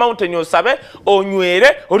genda ku Prayer Mountain osabe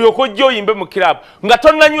onywere olyoka ojja oyimbe mu kirabu nga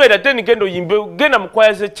tonanywera then genda oyimbe genda mu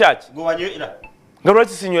choir ze church nga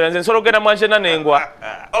lwaki sinywera nze nsobola ogenda mwanjena n'engwa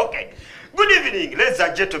Good evening, ladies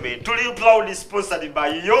and gentlemen. Tuli proudly sponsored by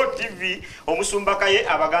Yo TV. Omusumbakaye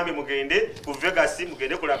abagambe mugende ku Vegas,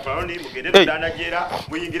 mugende ku La Paloni, mugende ku Danagera,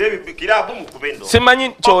 muyingire bikirabu mukubendo.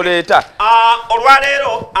 Simanyi choleta.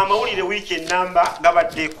 Olwalero amawulire weekend number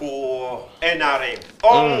gabadde ku NRM.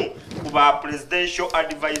 Kuba presidential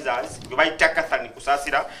advisors gwebayita Kathani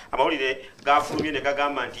Kusasira amawulire gafulumye ne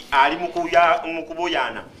gagamba nti ali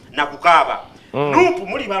mukubuyana na kukaba. Nupu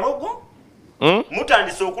muli balogo.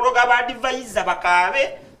 Mutandise okuloga ba advisor bakabe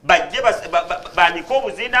bajje baniko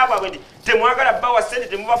obuzina abwe temwagala bawa sente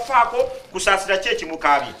temubafaako Kusasira kyeki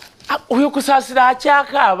mukabi. Oyo Kusasira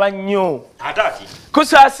akyakaaba nnyo. Atati.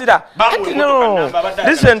 Kusasira. No.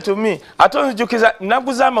 Listen to me. Atonzijukiza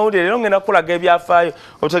naguza amawulire lero ngena kulaga ebyafaayo.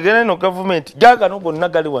 Otegere no government. Jaga no gonna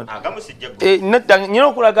gali wano. Agamusijja. Nyina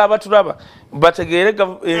okulaga abatulaba. Bategere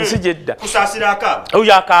ensi jedda. Kusasira akaba.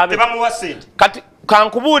 Oyo akabe. Tebamuwa sente. Kati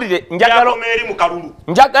kankubulire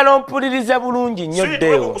njagala mpulirize bulungi nnyo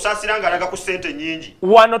ddeewo. Kusasira ngalaga ku sente nyingi.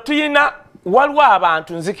 Wano tuyina waliwo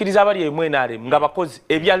abantu nzikiriza bali emwenare nga bakozi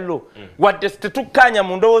ebyallo wadde tetukkanya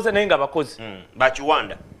mu ndowooza naye nga bakozi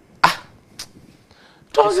bakiwanda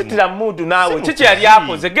tozitira mudu naawe kiki yali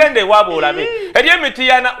akoze genda ewaaba olabe eri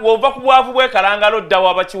emitiyana wova ku bwavu bwekalangalo dda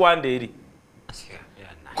wabakiwanda eri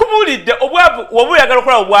kubulidde obwavu woba oyagala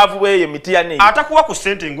okukola obwavu bweyo emitiyana eyo atakuwa ku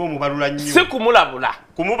ssente ng'omubalula nnyo si kumulabula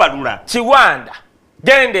kumubalula kiwanda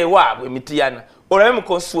genda ewaabwe emitiyana olabe mu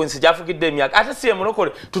constituency gyafugidde emyaka ate si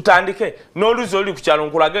emulokole tutandike n'oluzi oli ku kyalo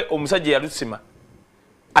nkulage omusajja yalusima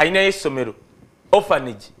ayinayo essomero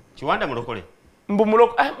orphanage kiwanda mulokole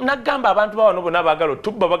mbumuloko nagamba abantu bawano bonna baagala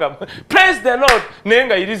otubba bagamba praise the lord naye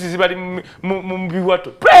nga irizi zibali mu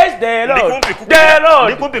biwato praise the lord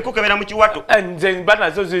ndikumpi kukebera mu kiwato nze mba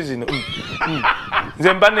nazo zizino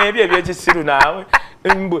nze mba n'ebyo ebyekisiru naawe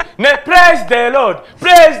ne praise the lord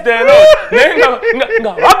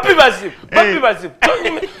nga happy bazibu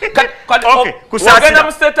wagenda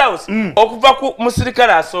mu state house okuva ku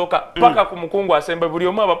musirikale asooka paka ku mukungu asembe buli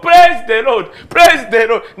omu aba praise the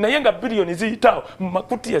lord naye nga biliyoni ziyitawo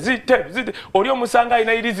makutiya ziyite oli omusanga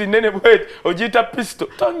alina irizi nene bweti ogiyita pisto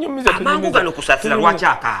tonyumiza amangu gano Kusasira lwaki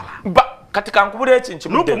akaaba kati kankubula ekintu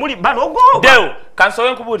muli balogo deo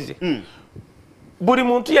kansowe nkubulire buli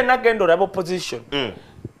muntu yenna agenda olaba opposition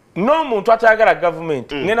n'omuntu atayagala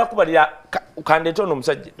government ngenda kubalira kandeeta ono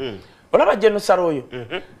omusajja olaba genosala oyo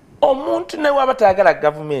omuntu naye waba tayagala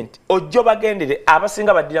government ojjo bagendere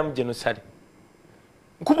abasinga baddira mu genosale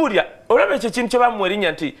nkubulira olaba ekyo kintu kyebamuwa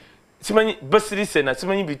erinnya nti simanyi basirisena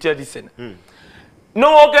simanyi bitya lisena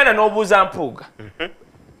n'ogenda n'obuuza mpuuga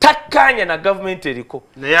takkanya na government eriko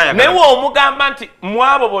naye omugamba nti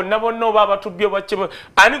mwabo bonna oba abatubbi obakye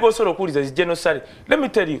ani gosobola okuwuliza zi genosale let me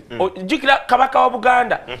tell you jjukira kabaka wa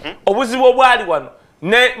Buganda obuzibu obwali wano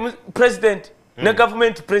ne president ne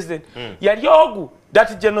government president yali ogu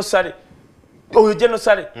that genosale oyo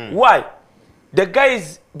genosale why the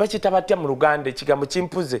guys bakita batya mu Luganda ekigambo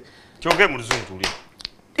kimpuze kyongere mu Luzungu tuli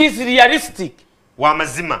is realistic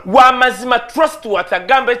wamazima trustworthy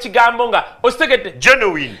agamba ekigambo nga ostegete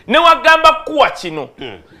genuine ne wagamba kuwa kino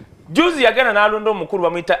juzi yagenda n'alonda omukulu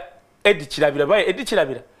bamuyita Edi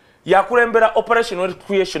Kirabira yakulembera operational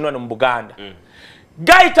creation wano mu Buganda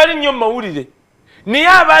gayi tali nnyo mawulire naye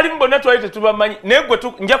abaali mbona twali tetubamanyi naye gwe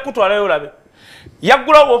nja kutwalayo olabe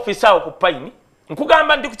yaggulawo office awo ku Pine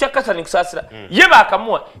nkugamba ndi ku Kathani Kusasira ye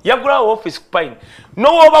bakamuwa yaggulawo office ku Pine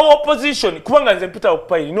n'oba opposition kubanga nze mpita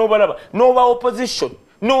ku Pine n'oba opposition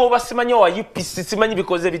n'oba simanyi wa UPC simanyi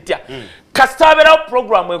bikoze bitya kastabera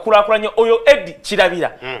program ekulaakulanya oyo Edi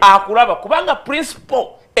Kirabira akulaba kubanga principal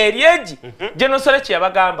eryeji genosale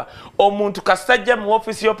kyabagamba omuntu kasajja mu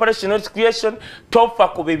office operational creation tofa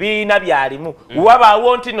ku bibiina byalimu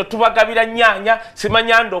wabaawo nti no tubagabira nnyanya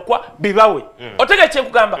simanya ndokwa bibawe otege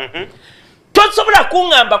kyekugamba tosobola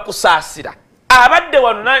kuŋŋamba Kusasira abadde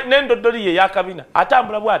wano n'endodoli ye yakabina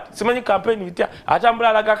atambula bwati simanyi campaign bitya atambula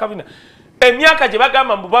alaga akabina emyaka gye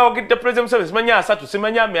bagamba mbu bawagidde president Museveni simanya 3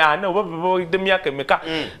 simanya 4 oba bawagidde emyaka emeka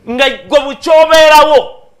nga gwe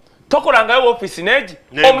bukyobeerawo tokolangayo office neji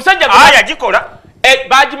omusajja yagikola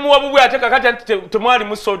bagimuwa bubwe ate kakati temwali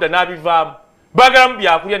mu soda n'abivaamu bagala mu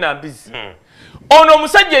byakulya na mbizi ono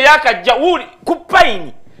omusajja yakajja wuli ku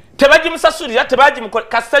Pine tebagimusasulira tebagimukola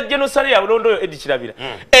kasajja nosale ya bulondo oyo Edi Kirabira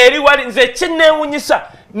eri wali nze kinneewunyisa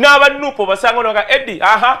n'abanuupo basanga nga Edi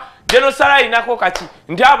genosala ayinako kati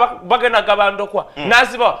ndi bagenda gabandokwa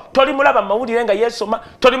naziba toli mulaba mawulire nga yesoma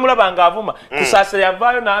toli mulaba nga avuma Kusasira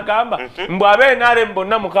yavaayo n'agamba mbu abeenaale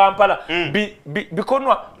mbonna mu Kampala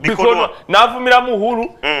bikonwa n'avumira mu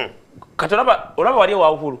Uhuru kati olaba wali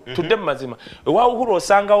ewa Uhuru tudde mu mazima ewa Uhuru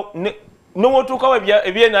osangawo nowotuuka we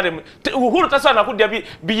ebyenaremu uhuru tasaana kudya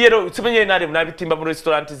biyero simenye enaremu n'abitimba mu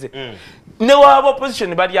restaurant ze ne waba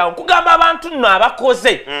opposition bali awo kugamba abantu nno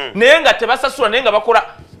abakoze naye nga tebasasula naye nga bakola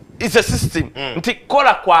is a system nti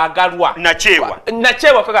kola kwagalwa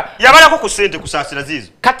nachewa kaga yabalako ku sente kusasira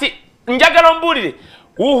zizo kati njagala mbulire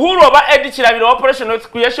uhuru oba Edi Kirabira operation with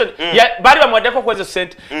creation bali bamwaddeko kwezo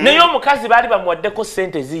sente naye omukazi bali bamwaddeko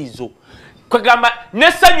sente zizo kugamba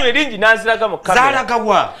n'essanyu eringi naziraga mu kamera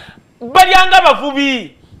zalagawa balyanga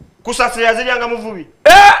abavubi kusasira yaziryanga muvubi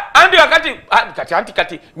andi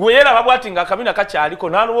kati weyera babwati nga akabina kakyaliko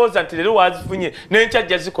n'alowooza nti leero wazifunye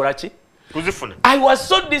n'enkyajja zikola ki kuzifuna. I was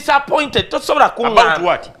so disappointed. Tosobola kungamba. About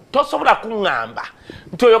what? Tosobola kungamba.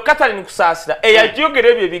 Ntoyo Catherine Kusasira eyajogera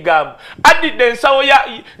ebyo ebigambo. Adidde ensawo ya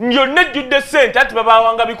yonna ejjudde ssente ati baba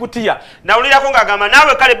wanga bikutiya. Nawulirako ng'agamba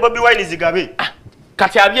naawe kale Bobi Wine zigabe.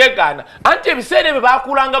 Kati abyegaana anti ebiseera ebyo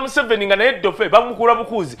baakulanga Museveni nga naye Ddofe bamukula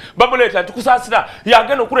bukuuzi bamuleeta nti Kusasira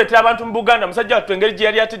yagenda okuleetera abantu mu Buganda musajja wattu engeri gye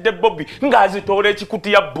yali atidde Bobi ng'azitoola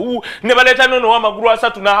ekikutiya bbu ne baleeta nono w'amagulu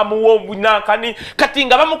asatu n'amuwa obunaakani kati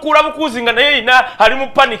nga bamukula bukuuzi nga naye ina ali mu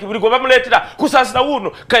paniki buli gwe bamuleetera Kusasira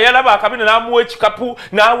wuuno kayalaba akabina n'amuwa ekikapu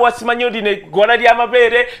n'awa simanyi odi n'eggwala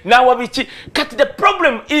ly'amabeere n'awa biki kati the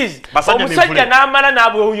problem is omusajja n'amala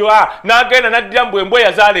n'abweoyo n'agenda n'addira mbu embwa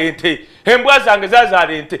yazaala ente embwa zange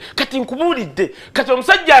zazaala ente kati nkubulidde kati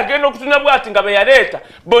omusajja agenda okutuna bwati nga beyaleeta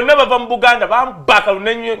bonna bava mu Buganda bambaka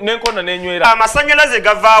n'enkona n'enywera amasanyalaze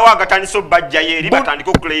gavaawo agatandisa obbajja yeri batandika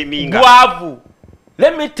okuclaiminga bwavu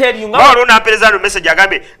let me tell you ngawo n'ampereza no message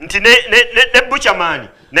agambe nti ne Burchman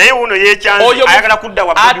naye wuno yekyanze ayagala kudda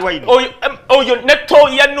wa Bobi Wine oyo ne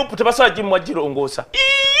toya nupu tebasobola gimwa girongoosa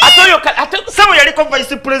sawo yaliko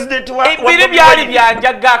vice president wa ebiri byali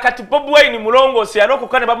byanjaga kati Bobi Wine mulongoosi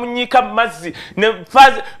yalokoka ne bamunyiika mu mazzi ne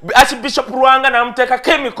Archbishop Rwanga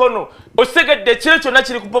n'amuteekako emikono osegedde ekiro kyonna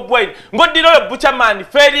kiri ku Bobi Wine ng'oddira oyo Burchman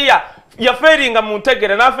feriya yaferinga mu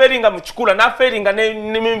ntegera n'aferinga mu kikula n'aferinga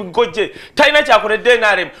n'emigoje talina kyakoledde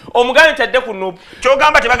NRM omuganda tadde ku nubu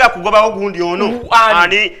kyogamba tebaga kugobawo gundi ono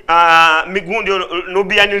ani migundi ono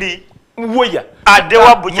Nubianili weya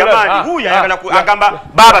adewa Burchman huya yagala agamba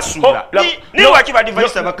baba sura ni wakiba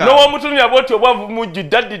device abaka no omutunira boti obwavu mujju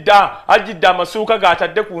daddida ajidda amasuuka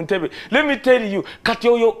gatadde ku ntebe let me tell you kati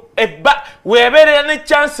oyo ebba weberera ne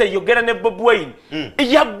chance yogera ne Bobi Wine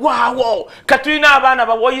yagwawo katulina abaana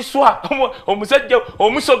bawoyiswa omusajja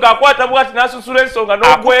omusoga akwata bwati nasusula ensonga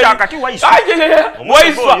n'ogweri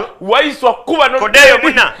wayiswa kuba kodeyo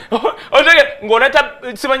muna otege ng'oleta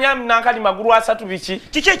simanya nankali magulu asatu biki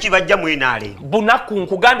kiki ekibajja mwenaale bunaku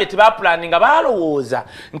nkugambye tebapulaninga balowooza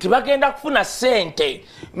nti bagenda kufuna ssente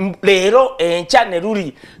leero enkya ne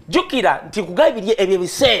luli jjukira nti nkugambye ebyo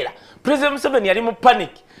ebiseera President Museveni yali mu panic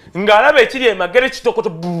ng'alaba ekiri emagere kitokoto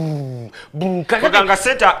nga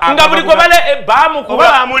buli gwe bale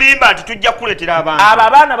bamukula bamulimba nti tujja kuleetera abantu abo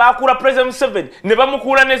abaana baakula President Museveni ne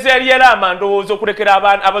bamukuula ne ze yali alama ndowooza okulekera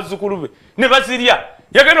abazzukulu be ne bazirya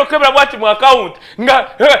yagenda okebera bwati mu account nga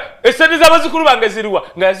esente z'abazzukulu bange ziriwa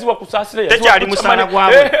nga yaziwa Kusasira tekyali musana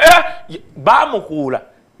gwabwe bamukuula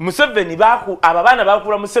Museveni abaana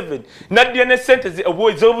baakula Museveni naddira ne sente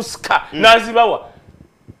z'obusika n'azibawa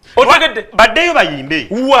otegedde baddeyo bayimbe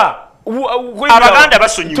abaganda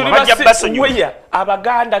basonyiwa bajja basonyiwa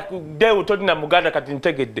abaganda deo tolina muganda kati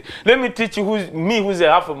ntegedde let me teach who's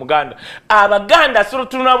a half of muganda abaganda solo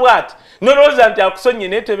tuna bwati noloza nti akusonye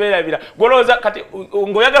neteberabira golooza kati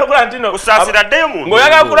ngoyagala kula ntino Kusasira ddeyo mu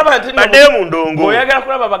ngoyagala kulaba ntino baddeyo mu ndongo ngoyagala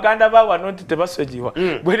kulaba abaganda bawa noti tebasojiwa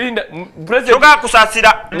bwerinda president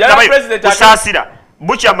Kusasira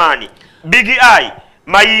Burchman Big Eye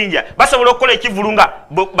Mayinja basobola okukola ekivulunga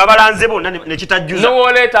babalanze bonna ne kitajjuza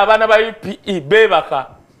n'oleeta abaana ba UPE bebaka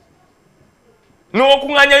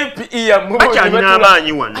n'okuŋŋanya UPE ya bakyalina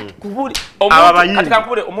amaanyi wano kati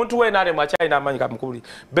kankubule omuntu w'NRM akyalina amaanyi kamukubuli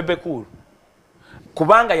Bebe Cool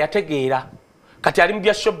kubanga yategeera kati ali mu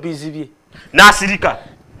bya showbiz bye n'asirika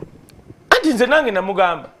anti nze nange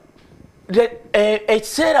namugamba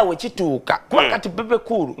ekiseera we kituuka kuba kati Bebe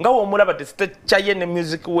Cool nga w'omulaba tesitaye ne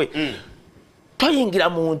music we toyingira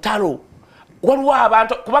mu ntalo waliwo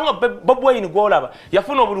abantu kubanga Bobi Wine gwolaba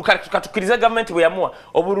yafuna obulu katukiriza gavumenti bwe yamuwa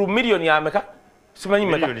obulu miliyoni ameka simanyi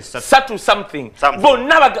meka satu something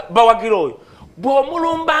bonna bawagira oyo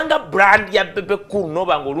bw'omulumbanga brand ya Bebe Cool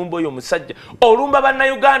n'obanga olumba oyo omusajja olumba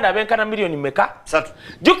bannayuganda abenkana miliyoni meka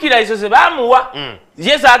jjukira ezo ze baamuwa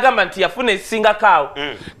ye zaagamba nti yafuna esingako awo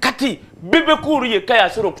kati Bebe Cool yekka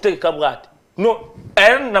yasobola okutegeka bwati no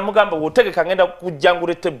era namugamba wotegeka ngenda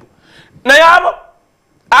kujjangula ettebu naye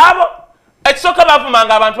abo ekisooka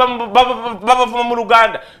bavumanga abantu babavuma mu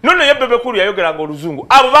Luganda nono ye Bebe Cool yayogeranga oluzungu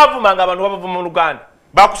abo bavumanga abantu babavuma mu Luganda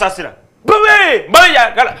bakusasira Bwe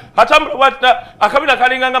bayagala atambula watina akabina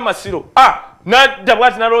kalinganga masiro nadda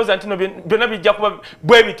bwati nalowooza nti no byonna bijja kuba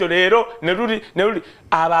bwe bityo leero ne luli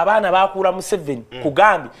abo abaana bakuula Museveni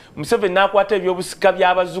kugambi Museveni n'akwata ebyobusika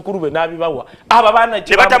by'abazzukulu be n'abibawa abo abaana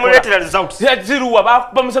ne batamuleetera results ziruwa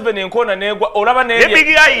bakuba Museveni enkoona n'egwa olaba ne Big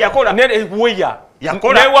Eye yakola weya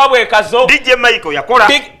yakola newaabwe ekazo DJ Michael yakola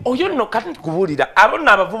oyo nno kati nkubuulira abo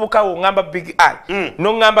nno abavubuka wo ngamba Big Eye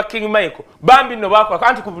n'ongamba King Michael bambi nno bakola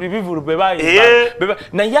kanti ku buli bivulu be bayimba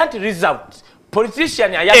naye anti result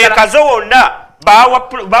politician ayagala ekazo wonna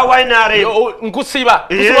bawa NRM nkusiba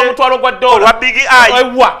omutwalo gwa $1 olwa Big Eye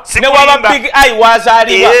ne waba Big Eye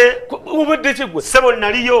wazaalibwa ubudde kigwe sebo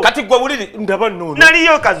naliyo kati gwe wuliri ndaba nnono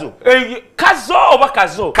naliyo kazo oba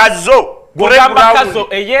kazo gwogamba kazo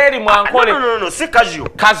eyeri mwankole no si kazo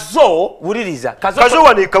kazo wuliriza kazo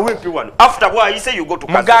wano ekawempi wano after bwayise you go to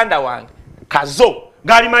kazo muganda wange kazo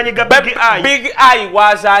galimanyi ga Big Eye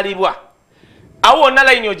wazaalibwa awo wonna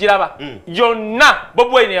layini ogiraba yonna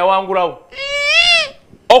Bobi Wine yawangulawo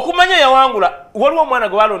okumanya yawangula waliwo omwana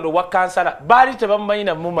gwe balonda owa kansala baali tebamumanyi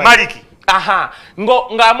namumanyi Maliki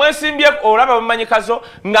ng'amwesimbye olaba bamumanyi kazo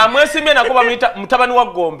ng'amwesimbye nako bamuyita mutabani wa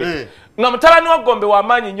Gombe nga mutabani wa Gombe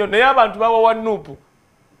w'amaanyi nnyo naye abantu bawawa Nuupu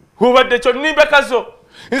obadde kyo nnimbe kazo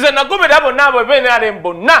nze nagobera bonna abo benale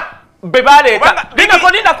bonna bebaleeta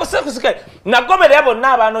ninako sekusike nagobera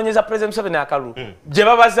bonna abanoonyeza President Museveni akalulu gye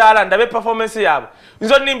babazaala ndabe performance yaabwe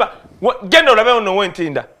nzo nnimba genda olabe ono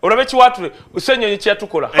wentinda olabe kiwatule Essanyu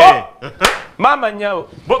kyatukola mama nyawo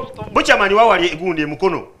buchamanyi wawali egundi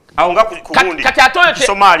emukono awo nga kugundi kati atoyo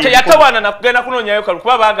teyatawana nakugenda kunoonyayo kalu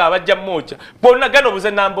kuba baaga abajja mmoja bonna genda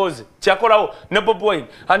obuze namboozi kyakolawo ne Bobi Wine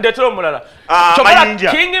andeetera omulala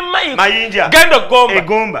King Michael genda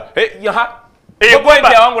egomba Bobi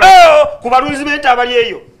Wine yawangula ku balunzimenti abali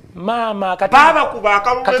eyo mama kati baba kuba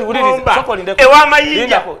akalumbe ewa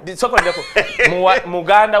mayinja sokolindeko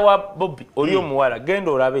muganda wa Bobi oli omuwala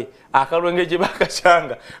genda olabe akalwenge gye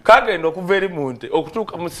bakachanga kagenda okuva eri munte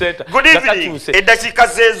okutuuka mu center good evening edakika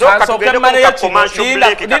zezo katugende ku commercial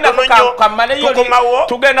break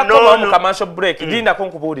tugenda ku commercial break linda ko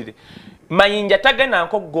nkubuulire mayinja tagenda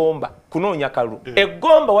nko gomba kunoonya kalu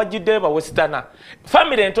egomba wajideba westana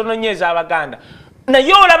family entono nyeza abaganda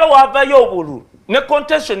naye olaba wavayo obulu ne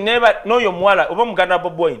contestation neba noyo mwala oba muganda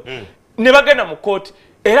Bobi Wine ne bagenda mu court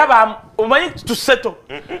era omanyi tuseto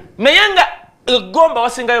naye nga egomba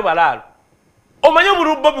wasingayo balalo omanyi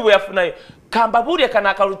obulu Bobi bwe yafunayo kamba buli kana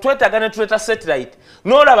akalu twetagana tuleta satellite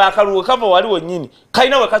n'olaba akalu kava waliwo nnyini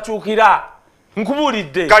kalina we kakyukira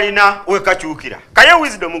nkubulidde kalina we kakyukira kaye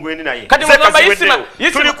wisdom gwendi naye kati mugamba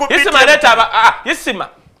yisima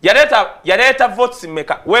yaleta votes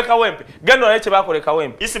meka weka wempe gendo na eche bakoleka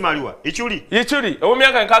wempe isimaliwa ichuli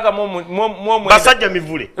omumyaka nkaga mu basajja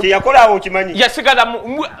mivule yakola awo kimanyi yasigala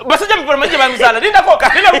basajja mivule manje bamuzala linda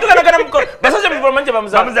mutugana kana mukolo basajja mivule manje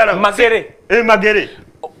bamuzala magere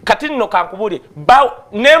kati nno kankubulye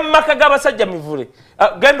ne makaga basajja mivule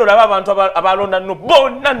gendo laba abantu abalonda no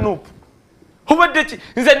bonna nupu Hubadde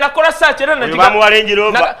nze nakola search era natika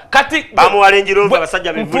bamuwalenjirova kati bamuwalenjirova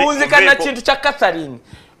basajja mivule mpunzikana kintu kya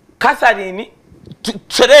Catherine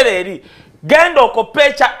tserere eri genda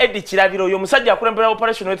okopecha edi kirabiro yo musajja akulembera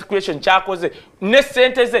operation with creation kyakoze ne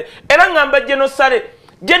sente ze era ngamba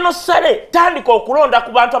genosale tandika okulonda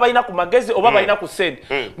ku bantu abalina ku magezi oba balina ku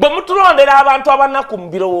sente bwe mutulondera abantu abana ku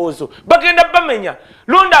mbirowoozo bagenda bamenya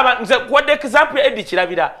londa nze kuwadde example edi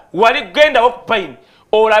kirabira wali genda okupaini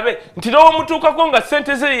olabe nti no mutuukako nga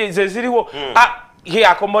sente ze ziriwo he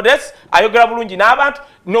accommodates ayogera bulungi n'abantu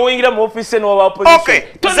n'oyingira mu office n'owa opposition okay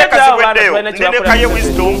tuzekazibweddeyo nene kaye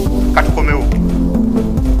wisdom katukomewo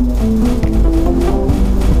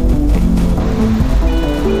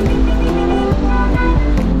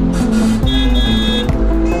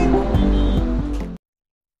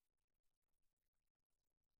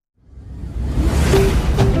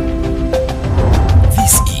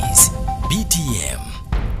This is BTM.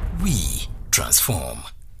 We transform.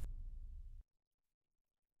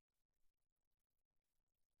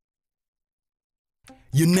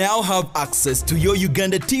 You now have access to your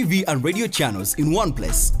Uganda TV and radio channels in one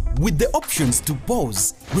place with the options to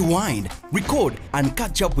pause, rewind, record and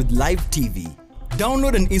catch up with live TV.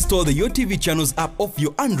 Download and install the Your TV Channels app off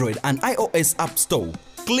your Android and iOS app store.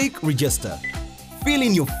 Click register. Fill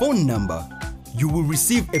in your phone number. You will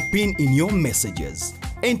receive a PIN in your messages.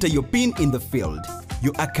 Enter your PIN in the field.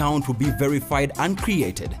 Your account will be verified and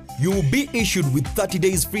created. You will be issued with 30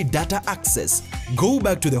 days free data access. Go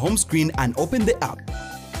back to the home screen and open the app.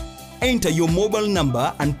 enter your mobile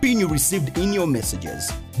number and PIN you received in your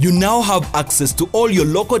messages. You now have access to all your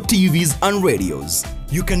local TVs and radios.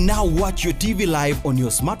 You can now watch your TV live on your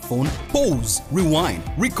smartphone, pause, rewind,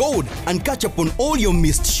 record, and catch up on all your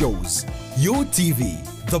missed shows. Your TV,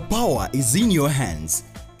 the power is in your hands.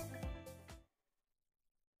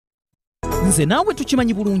 Nze naawe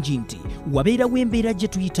tukimanyi bulungi nti wabeerawo embeera gye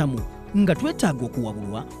tuyitamu nga twetaaga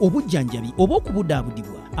okuwabulwa obujjanjabi oba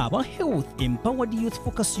okubudaabudibwa aba Health Empowered Youth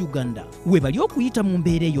Focus Uganda we bali okuyita mu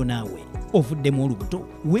mbeera eyo naawe ovuddemu olubuto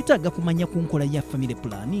weetaaga kumanya ku nkola ya family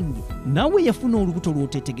planning naawe yafuna olubuto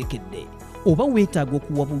lw'oteetegekedde oba weetaaga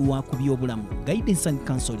okuwabulwa ku by'obulamu guidance and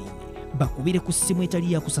counseling bakubire ku ssimu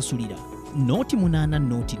etali yakusasulira nooti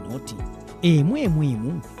 8 nooti emu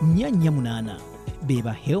 448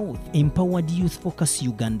 beba Health Empowered Youth Focus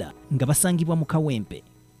Uganda nga basangibwa mu Kawempe.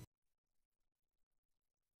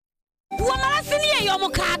 Wamala siniye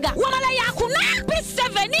y'omukaaga wamala yakuna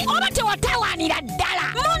P7 oba tewatawaanira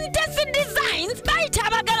ddala Muhoozi Designs bayita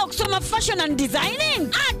abagala okusoma fashion and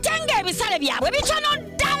designing ate ng'ebisale byabwe bitono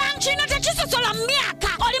ddala kino tekisosola myaka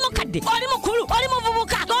oli mukadde oli mukulu oli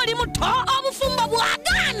muvubuka oli muto obufumbo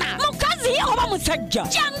bwagaana mukazi oba musajja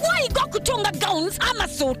jangu oyiga okutunga gowns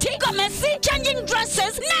amasuuti gomesi changing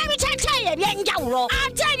dresses n'ebiteeteeyi eby'enjawulo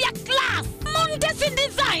ate ebya class Muhoozi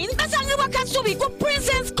Designs basangibwa Kasubi ku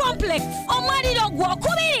Princess Complex omwaliro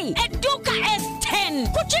gwokubiri edduuka S10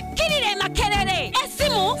 kukikkirire Makerere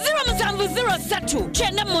essimu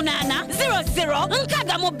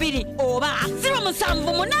 0703980062 oba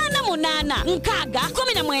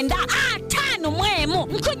 0788691951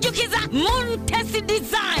 nkujjukiza Muhoozi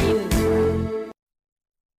Designs.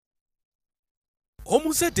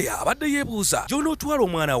 omuzadde abadde yeebuuza gy'onootwala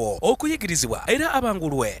omwana wo okuyigirizibwa era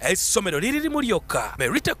abangulwe essomero liririmu lyokka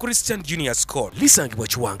Merita Christian Junior School lisangibwa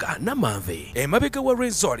Kiwanga Namanve emabega wa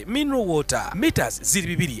Renzori Mineral Water meters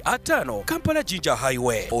ziri 2.5 Kampala Jinja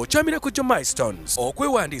Highway okyamira ku Jo Milestones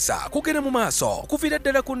okwewandiisa kugenda mu maaso okuviira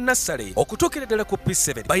ddala ku nassale okutuukira ddala ku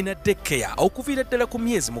P7 balina daycare okuviira ddala ku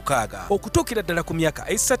myezi 6 okutuukira ddala ku myaka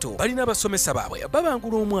 3 balina abasomesa baabwe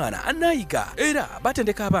babangula omwana anayiga era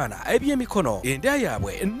batendeka abaana ebyemikono endaya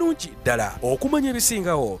yaabwe ennungi ddala okumanya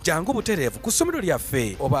ebisingawo jangu butereevu ku ssomero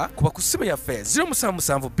lyaffe oba kuba ku ssimu yaffe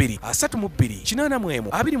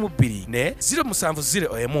 0772 ne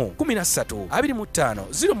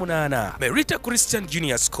 0701132508 Merita Christian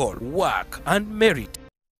Junior School. Work and merit.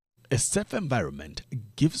 A safe environment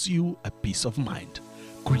gives you a peace of mind.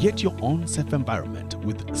 Create your own safe environment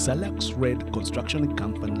with Salax Red Construction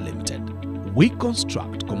Company Limited. We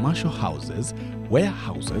construct commercial houses,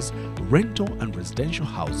 warehouses, rental and residential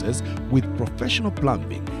houses with professional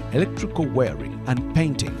plumbing, electrical wiring and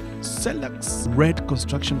painting. Salax Red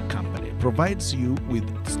Construction Company provides you with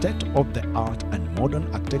state-of-the-art and modern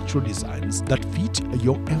architectural designs that fit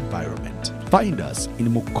your environment. Find us in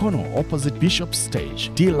Mukono opposite Bishop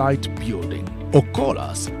Stage, D-Light Building, or call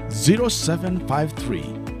us 0753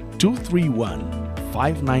 231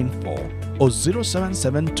 594 or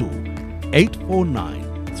 0772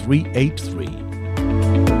 849 383.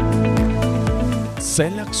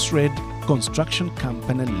 Salax Red Construction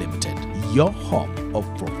Company Limited, your home of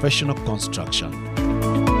professional construction.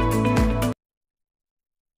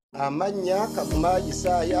 Amanya Kavuma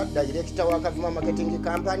Isaya, Director wa Kavuma Marketing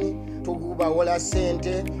Company, tugubawola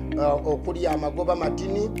sente okuli amagoba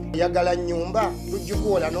matini oyagala nyumba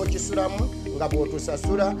tujikuola n'okisulamu nga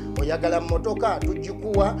bw'otusasula oyagala motoka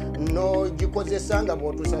tujikuwa n'ogikozesa nga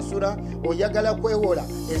bw'otusasula oyagala kwewola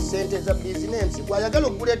esente za bizinensi gwayagala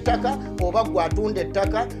okugula ettaka oba gwatunda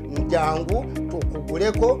ettaka jangu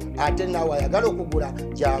tukuguleko ate nawe ayagala okugula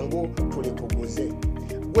jangu tulikuguze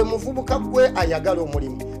gwe muvubuka gwe ayagala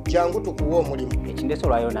omulimu jangu tukuwa omulimu ekindeso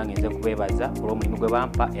lwayo nange nze kubeebaza olw'omulimu gwe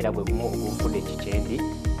bampa era gwe gumu ogumfudde ekikyendi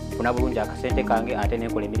funa bulungi akasente kange ate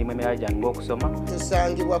nenkola emirimu emirala gyange ng'okusoma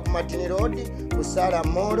tusangibwa ku Martin Road ku Sala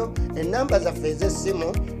Mall ennamba zaffe ez'essimu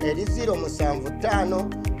eri 075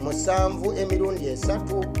 7 emirundi 3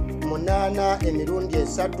 8 emirundi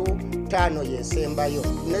 3 5 yesembayo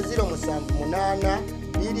ne 078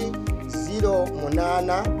 2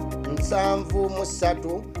 08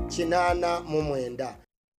 7 3 8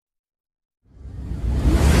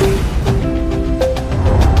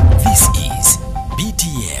 This is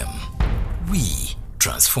BTM. We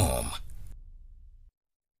transform.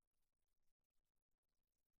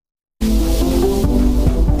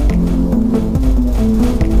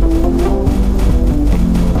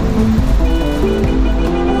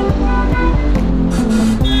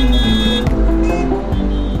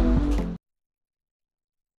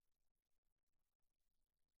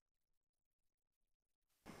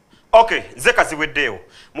 Okay, zeka ziweddeyo.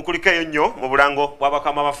 Mukulikeyo nnyo mu bulango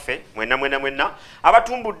bw'abakama baffe mwenna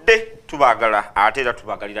abatumbudde tubaagala ate era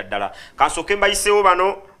tubaagalira ddala. Kansooke mbayiseewo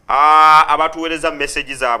bano abatuweereza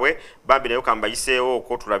message zaabwe bambi nayo kambayiseewo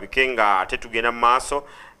okwo tulabike nga ate tugenda mu maaso.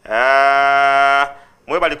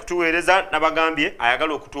 Mwebali kutuweereza nabagambye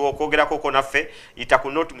ayagala okwogerako ko naffe yita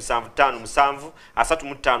ku note 7557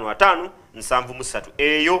 355 7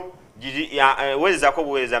 eyo weerezako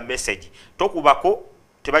buweereza message tokubako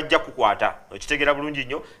tebajja kukwata okitegera bulungi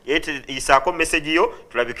nnyo yisaako message yo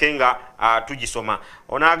tulabike nga tugisoma.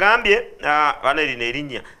 Ono agambye bana erina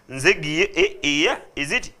erinnya nze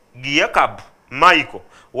is it Giyakab Michael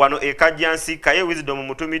wano ekajjansi kaye wisdom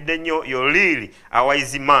mutumidde nnyo you're really a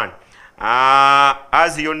wise man.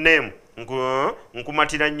 As your name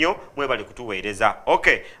nkumatira nnyo mwebali kutuweereza.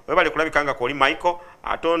 Okay, mwebali kulabikanga koli Michael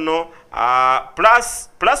atono plus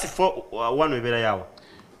 41 webera yawa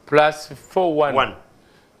plus 41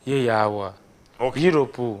 ye yawa. Okay.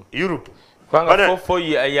 Europe kwanga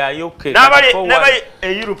 44 ya yoke nabali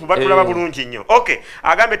Europe batulaba bulungi nnyo. Okay,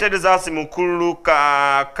 agambe tedezasi mukulu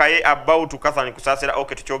kaye about Catherine Kusasira.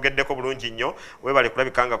 Okay, tukyogeddeko bulungi nnyo webali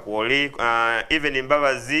kulabikanga kwoli even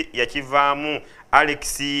imbabazi yakivaamu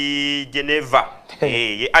Alex Geneva.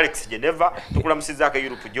 Alex Geneva tukulamusizaako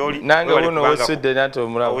Europe joli nange uno we Sweden ato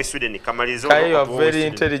mulawo we Sweden kamalizo. You are very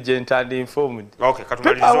intelligent and informed. Okay,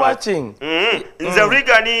 katumalizo watching nze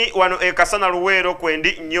rigani wano ekasana luwero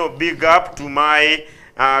kwendi nnyo. Big up to my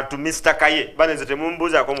to Mr. Kaye baneze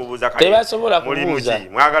temumbuza ko mubuza Kaye tebasobola kubuza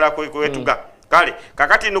mwagala kwetuga kale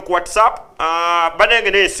kakati no ku WhatsApp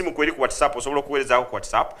banenge ne esimu kweri ku WhatsApp osobola kuweerezako ku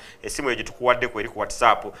WhatsApp esimu ejo tukuwadde kweri ku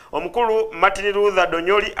WhatsApp. Omukulu Martin Luther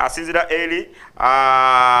Donyoli asinzira eri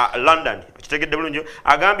London kitegedde bulungi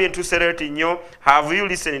agambye ntusereti nnyo. Have you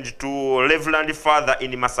listened to Reverend Father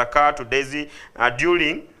in Masaka to Daisy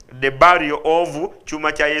during the burial of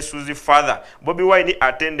Chuma cha Yesu's father? Bobi Wine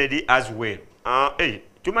attended as well.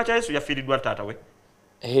 Chuma cha Yesu yafiridwa tata we.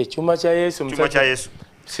 Chuma cha Yesu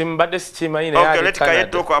simbade sitima ine okay, let's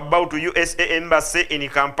talk about USA embassy in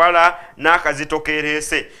Kampala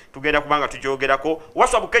nakazitokerese tugenda kubanga tukyogerako.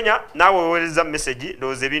 WhatsApp Kenya nawe weereza message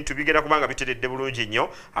doze bintu bigenda kubanga biteredde bulungi nnyo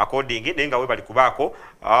according nenga we bali kubaako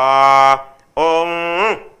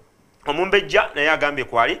omumbejja naye agambye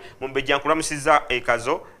kwali mumbejja nkulamusiza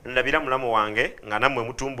ekazo ndabira mulamu wange nga namwe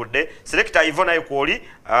mutumbudde. Selector Ivona yekwoli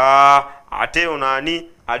ate onani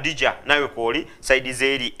Adija nawe kwoli side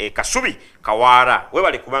zeri Kasubi Kawara we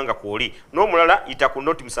bali kubanga kwoli n'omulala yita ku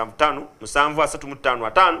note 75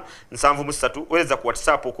 735 7 weereza ku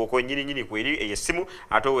WhatsApp okwo nyini kweri eyesimu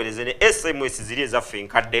ate weereze ne SMS ziri ezaffe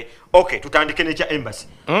nkadde. Okay, tutandike ne cha embassy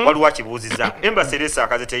waliwo kibuuziza embassy resa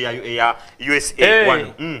akazete ya USA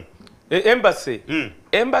 1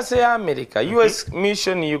 Embassy America, US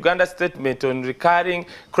Mission Uganda statement on recurring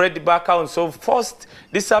credit accounts of forced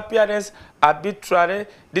disappearance, arbitrary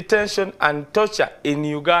detention and torture in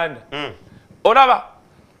Uganda. Oraba,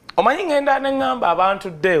 omanyi ngenda nengamba abantu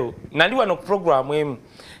deo, nali wano program emu,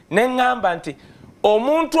 nengamba nti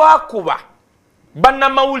omuntu akuba banna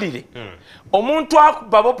mawulire omuntu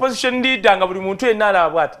akuba opposition leader nga buli muntu yenala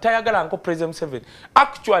abwati tayagala nko President Museveni.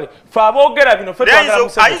 Actually fa boogera bino fe twagala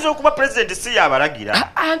Museveni aizo kuba president si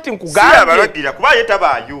yabalagira anti nkugambye si yabalagira kuba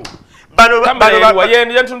yetabayo bano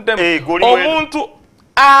wayeni yantuntembe omuntu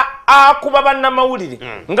akuba banna mawulire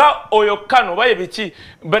nga oyo kano baye biki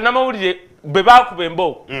banna mawulire be bakuba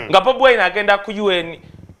embo nga Bobi Wine agenda ku UN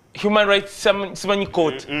Human Rights Simanyi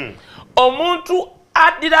Court omuntu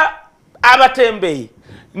adira abatembeyi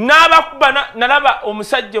n'abakubana nalaba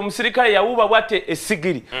omusajja omusirikale yawuba bwate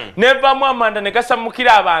esigiri nevamu amanda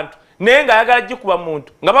negasamukira abantu naye nga ayagala gikuba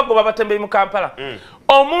muntu nga bagoba abatembeyi mu Kampala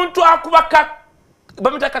omuntu akuba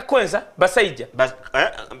bamutaka kwenza basajja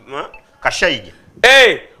kashayija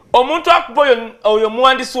omuntu akuba oyo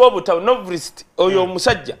muwandisi w'obutabo novelist oyo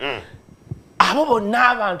omusajja abo bonna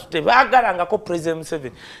abantu tebaagalangako President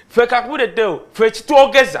Museveni. Fe kakubuleddewo fe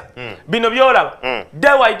kitwogeza bino byolaba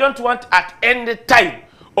dewo I don't want at any time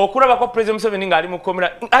okulabako President Museveni ng'ali mu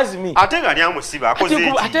komera as me ate nga ali amusiba akoze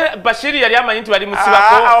iki ate Bashiri yali amanyi nti bali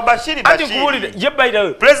musibako Bashiri ye by the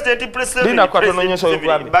way President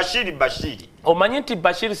Bashiri omanyi nti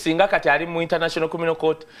Bashiri singa kati ali mu International Criminal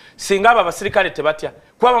Court singa aba basirikale tebatya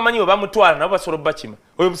kuba bamanyi we bamutwala nabo basobola bakima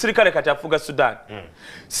oyo musirikale kati afuga Sudan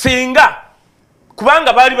singa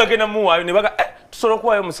kubanga bali bagenda muwayo ne baga tusobola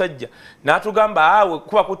kuwayo musajja n'atugamba awe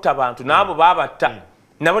kuba kutta abantu n'abo babatta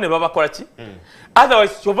nabo ne babakola ki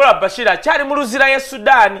otherwise chobola Bashira cyari mu ruzira ya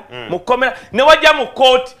Sudan mukomera ne wajja mu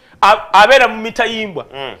court abera mu mitayimbwa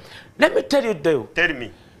let me tell you though tell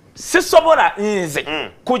me sisobola nze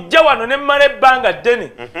kujja wano ne mmala ebbanga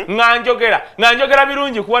ddene ng'anjogera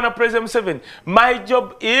birungi kuwana President Museveni. My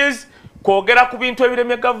job is kwogera ku bintu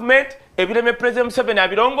ebiremye government, ebiremye President Museveni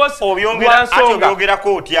abirongoose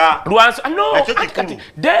obyogerako otya kati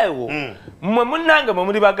deewo mmwe munnange mwe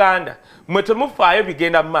muli baganda mwe temufaayo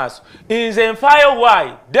bigenda mu maaso. Nze nfaayo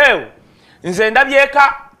waayi deewo nze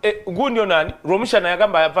ndabyeka gundi onani Romishana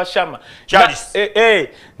yagamba yava Shama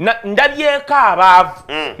ndabyeka abaavu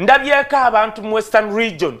ndabyeka abantu mu Western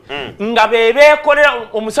Region nga bebeekolera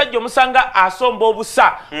omusajja omusanga asomba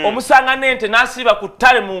obusa omusanga nente n'asiba ku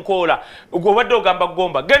ttale mu nkoola obadde ogamba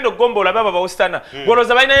gomba genda ogomba olabe aba Western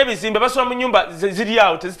goloza balinayo ebizimbe basula mu nyumba ziri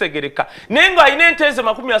awo tezitegereka naye nga alina ente ze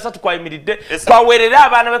 30 kwayimiridde kwaweerera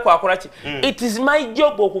abaana be kwakola ki. It is my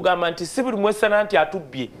job okugamba nti si buli mu Western nti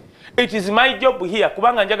atubbye. It is my job here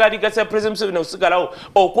kubanga njagala ligasa President Museveni osigalawo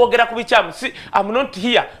okwogera ku bikyamu. Si I'm not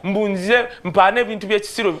here mbunze mpaane ebintu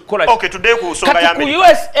by'ekisiro kola. Okay, today ku nsonga ya America. Ku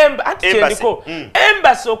US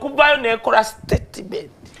embassy okuvayo nekola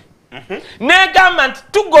statement. Negamba nti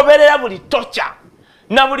tugoberera buli tocha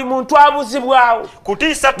na buli muntu abuzibwawo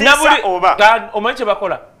kutiisa oba omanyi kye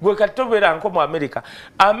bakola gwe kati tobeera nko mu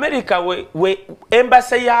America we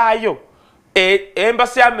embassy yaayo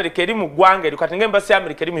embassy ya America eri mu ggwanga eri kati embassy ya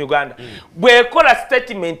America eri mu Uganda bwekola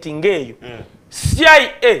statement ng'eyo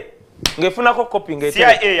CIA ng'efunako copy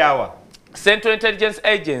CIA yawa Central Intelligence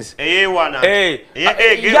Agency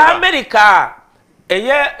ya America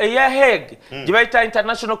eya Hague gibayita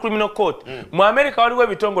International Criminal Court mu America waliwo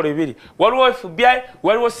ebitongole bibiri waliwo FBI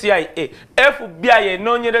waliwo CIA. FBI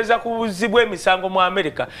enoonyereza ku buzibwa emisango mu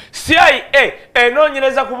America, CIA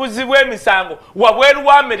enoonyereza ku buzibwa emisango wabweru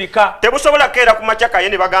wa America. Tebusobola keera ku machaka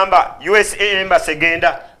yene bagamba USA embassy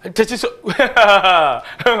genda tekiso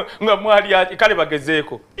nga mwali kale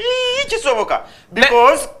bagezeeko kisoboka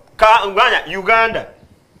because nganya Uganda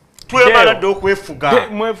twebala dokwefuga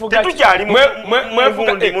tetujali mu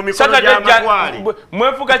mikono y'amatwali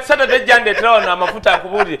mwefuga Saturday jande trawona amafuta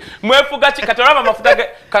akubulire mwefuga kikatolama amafuta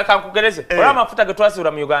kankugereze olama amafuta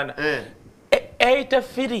getwasura mu Uganda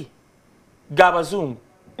 8 gabazungu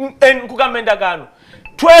nkugamba endagaano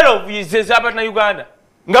 12 yizeza abana Uganda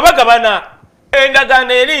nga bagabana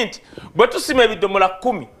endagaano eri nti bwe tusima ebidomola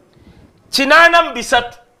 10 kinana mu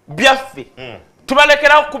bisatu byaffe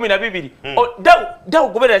tubalekeraho 12 dawo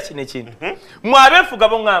goberera kino ekintu mwabefuga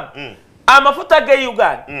bongamba amafuta ge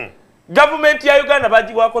Uganda government ya Uganda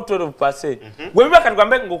bajiwako 12% gwe biba kati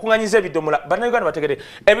kwambe ngokunganyiza ebidomola bana Uganda bategere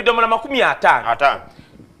ebidomola 50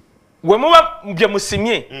 gwe muba bye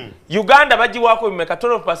musimye Uganda bajiwako bimeka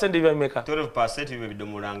 12% bimeka 12%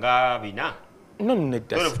 bidomola nga bina no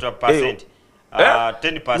nedda 12%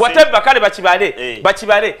 10% whatever kale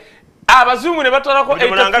bakibale abazungu ne batolako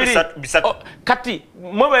 8 kati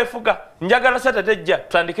mwebefuga njagala Saturday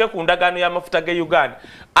twandike ku ndagaano y'amafuta ge Uganda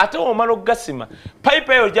ate omalo gasima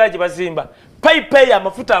pipe yo jaji bazimba pipe ya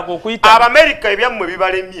mafuta ago kuyita America ebyammwe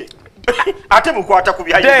bibalemye ate mukwata ku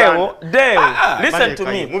bya Uganda Deo listen to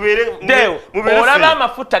me olaba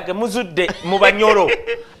amafuta ge muzudde mu banyoro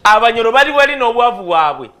abanyoro bali wali n'obwavu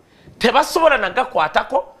bwabwe tebasobola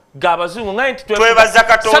nagakwatako gabazungu ngai twebaza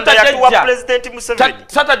Katonda yatuwa President Museveni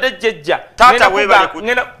Saturday jejja tata webale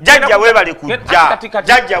kujja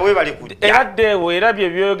jajja webale kujja eradde werabye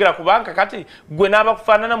byogera kubanga kati gwe naba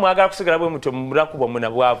kufanana mwagala kusigala bwe muto muraku bwa muna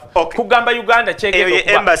bwavu kugamba Uganda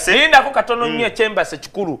chegero kuba linda ko katono nnyo chembase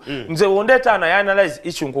kikulu nze wondeta na analyze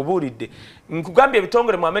issue nkubulidde nkugambye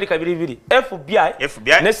ebitongole mu America biri FBI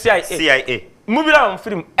ne CIA mubira mu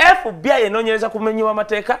film FBI enonyereza kumenyiwa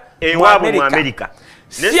amateeka mu America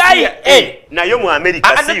CIA nayo mu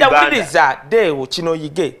America si Uganda dewo kino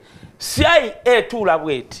yige CIA tula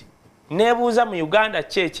bweti nebuuza mu Uganda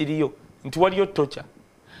kiriyo nti waliyo tocha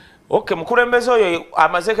okay mukulembeze oyo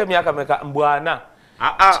amazeke myaka meka mbwana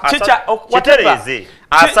kitereze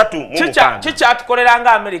asatu mu chicha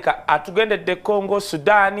atukoleranga America atugendedde Congo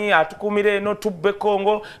Sudani atukumire no tubbe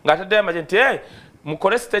Congo ngatadde amagenti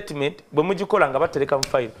mukole statement bwe mugikola nga batereka mu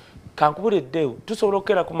file kankubuleddewo tusobola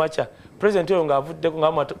okera ku macha president oyo ngaavuddeko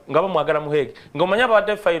nga bamwagala muhege ng'omanya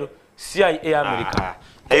badde file CIA America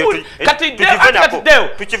kati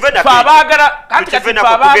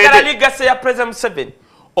fabaagala ligase ya President Museveni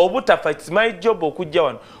obutafa it's my job okujja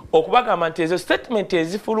wano okubagamba nti ezo statement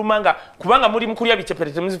ezifulumanga kubanga muri mukulya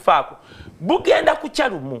biceperete muzifaako bugenda ku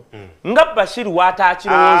kyalumu nga Bashir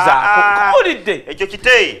wataakirowoozaako kubulidde ekyo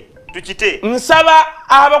kiteyi tukite nsaba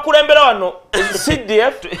abakulembera wano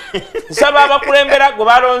CDF nsaba abakulembera gwe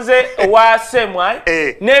balonze wa semwai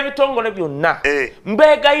n'ebitongole byonna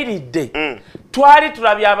mbegayiridde twali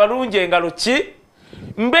tulabye abalungi engalo ki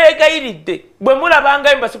mbegayiridde bwe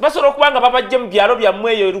mulabanga embassy basobola okubanga babajje mu byalo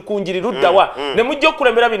byammwe eyo lukunjiri luddawa ne mujja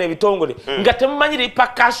okulembera bino ebitongole nga temumanyi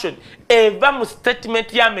repercussion eva mu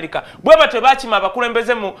statement ya America bwe batwe bakima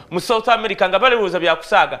abakulembeze mu South America nga balowooza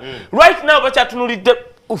byakusaaga right now bakyatunulidde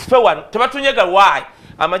uffe wano tebatunyega why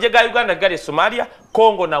amagye ga Uganda gali Somalia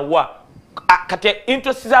Congo na wa kati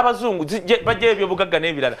interest z'abazungu bajje ebyobugagga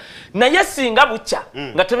n'ebirala naye singa bucya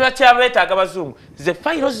nga tebakyabeetaaga abazungu ze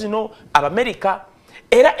files zino Abamerica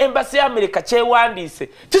era embassy ya America kyewandiise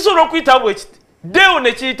kisobola okuyitawo bwekiti deo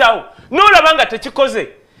ne kiyitawo n'olaba nga tekikoze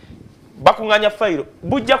bakuŋŋanya fayiro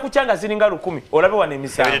bujja kukyanga ziringa 10 olabe wana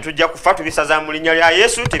emisango tujja kufa tubisaza mu linnya lya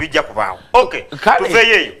Yesu tebijja kubaawo okay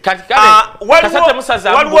tuveeyo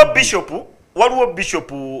waliwo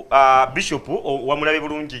bishop wamulabe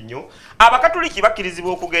bulungi nnyo abakatoliki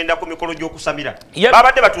bakkirizibwa okugenda ku mikolo gy'okusamira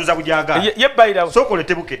babadde batuuza bujaga yebbayirawo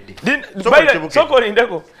sokolete bukedde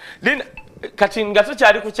sokolindeko kati nga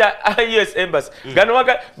tukyali ku kya US Embassy gano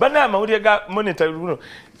bana amawulire ga monitor luno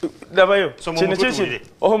dabayo kino kiki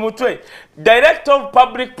omutwe Director of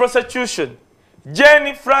Public Prosecution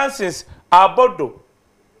Jenny Francis Abodo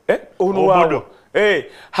Onuwawo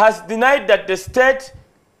has denied that the state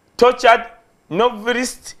tortured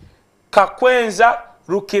novelist Kakwenza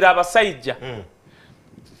Rukirabasajja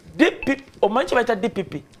DPP omanchi baita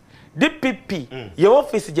DPP ye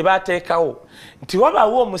office gye bateekawo nti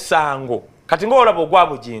wabaawo omusango kati ng'olaba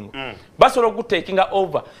ogwabujingo basobola okutekinga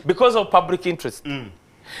over because of public interest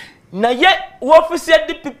naye office ya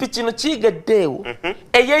DPP kino kiyigeddeewo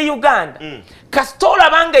eye Uganda kasita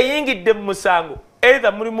olabanga eyingidde mu musango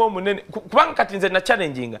either mulimu omunene kubanga kati nze na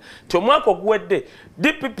challenginga nti omwaka oguwedde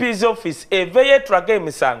DPP's office eveyo etulaga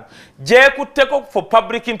emisango gyekutteko for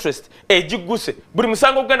public interest egigguse buli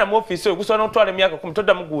musango ogenda mu office oyo gusobola n'otwala emyaka 10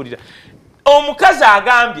 toddamu guwulira omukazi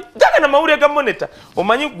agambye gagana mawulire ga monitor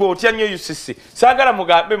omanyi gwe otya nnyo UCC saagala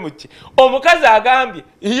mugambe muki omukazi agambye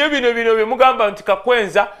iyo bino bye mugamba nti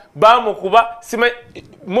Kakwenza bamukuba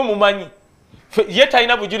mumumanyi ye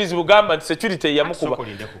talina bujulizi bugamba nti security yamukuba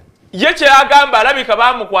ye kyagamba alabika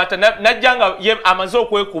bamukwata najjanga ye amaze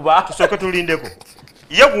okwekuba tusooke tulindeko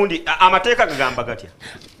ye gundi amateeka gagamba gatya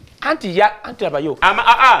anti abayo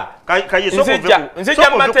nzija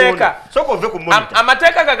amateeka soko ove ku monitor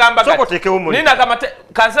amateeka gagamba soko tekewo monitor nina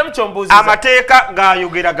kanse mukyombuuziza amateeka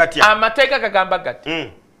gayogera gatya amateeka gagamba gatya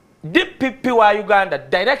DPP wa Uganda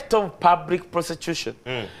Director of Public Prosecution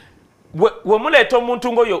we muleeta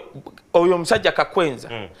omuntu ngoyo oyo musajja Kakwenza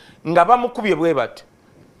nga bamukubye bwe bati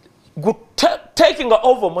taking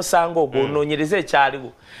over musango ogononyereza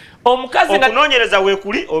ekyaliwo omukazi nga okunonyereza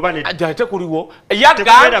wekuli oba ne ate kuliwo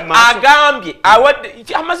agambye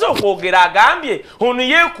amaze okwogera agambye ono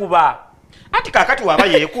yeekuba ati kakati waba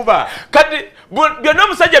yeekuba kati byonna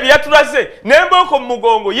omusajja byeyatulaze nemboko mu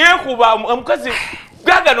mugongo yeekuba omukazi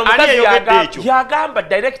gagano omukazi yagamba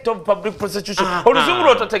Director of Public Prosecution oluzungu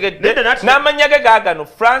lwototegedde n'amannya ge gagano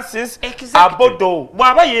Francis Abodo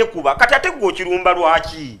bw'aba yeekuba kati ate gw'okirumba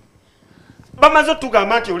lwaki bamaze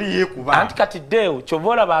tugamba nti oli yeekuba anti kati deo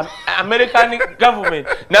chovola ba American government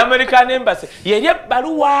na American embassy yeri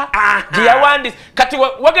ebbaluwa gye yawandise kati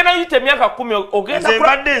wagenda yite emyaka 10 ogenda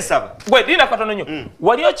mbadde nsaba gwe dina katono nnyo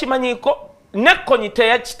wali okimanyiko nekonyite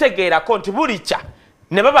yakitegeerako nti bulikya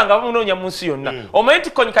ne babanga bamunoonya mu nsi yonna omanyi nti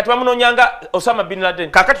konyi kati bamunoonyanga Osama bin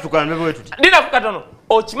Laden kakati tugambe bwe tuti dina katono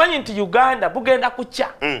okimanyi nti Uganda bugenda kukya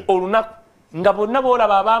olunaku nga bonna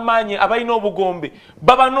boolaba ab'amaanyi abalina obugombe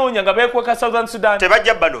babanoonya nga beekweka Southern Sudan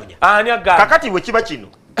tebajja banoonya ani agamba kakati bwe kiba kino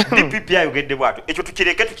DPP ayogedde bwatyo ekyo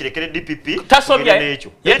tukirekere DPP tasobya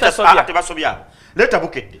n'ekyo tebasobya leeta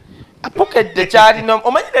bukedde apokedde kyalina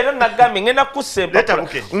omanyi leero nagambye ngenda kusemba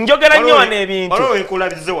njogera nnyo wano ebintu olwo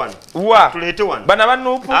enkulabize wano tuleete wano bana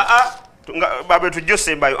banuupu babe tujja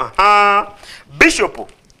osembayo Bishop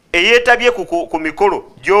eyeetabye ku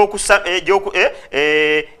mikolo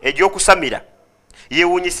egy'okusamira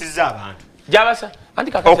yeewunyisizza abantu gyabasa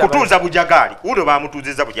okutuuza bujagaali wulo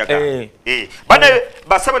bamutuuzizza bujagaali bana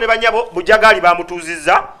basaba ne banyabo bujagaali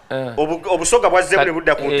bamutuuzizza obusoga bwazze bwe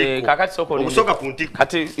budda ku ntikko obusoga ku ntikko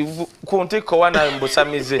kati ku ntikko wana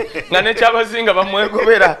mbusamize nga nekyabazinga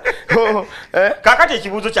bamwegobera kakati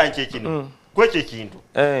ekibuuzo kyange kyekino kwekyo ekintu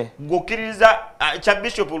gwokkiririza kya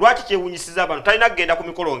Bishop lwaki kyewunyisiza abantu talina kugenda ku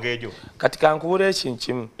mikolo ng'egyo kati kankubula ekintu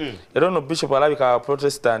kimu era ono Bishop alabika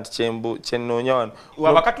Protestant kyenoonya wano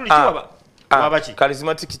wabakatuliki wabaki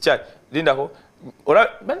charismatic church lindako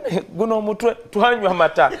guno omutwe twanywa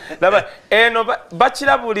mata laba eno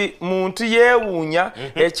bakira buli muntu yeewuunya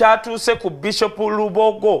ekyatuuse ku Bishop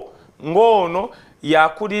Lubogo ng'ono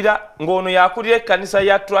yakulira ngono yakulira kanisa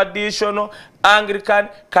ya traditional Anglican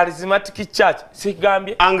Charismatic Church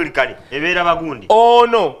sigambye Anglican ebera bagundi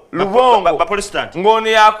ono Lubongo ba Protestant ngono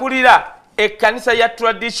yakulira kanisa ya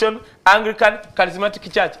traditional Anglican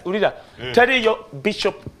Charismatic Church ulira tariyo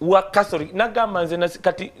bishop wa Catholic nagamba nze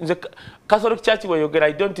kati nze Catholic Church we yogera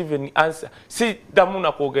I don't even answer si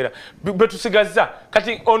damuna kwogera betusigaza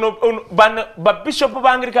kati ono ba bishop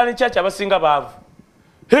ba Anglican Church abasinga bavu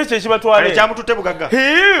heche kibatwale kale kyamu tutebugaga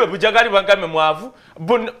bujagali bangame mwavu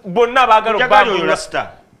bonna bagalo babu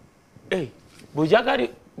rasta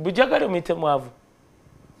bujagali omite mwavu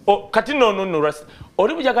kati no rasta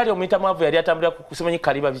oli bujagali omita mwavu yali atambula kusimanyi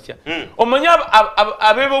kaliba bitya omanya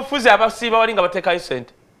abebofuzi abasiba walinga bateka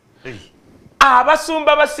sente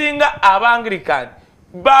abasumba basinga abanglican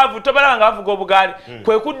bavu tobalanga bavuga obugali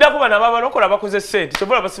kwe kudda kuba nababalokola bakoze sente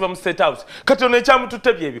tobola basiba mu state house kati ono ekyamu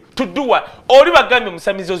tutebye ebyo tudduwa oli bagambye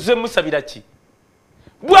musamizo ze musabira ki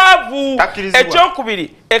bwavu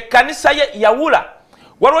ekyokubiri ekkanisa ye yawula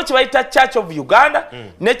waliwo kye bayita Church of Uganda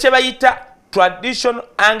ne kye bayita Traditional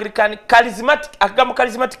Anglican Charismatic akagambo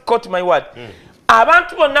Charismatic quote my word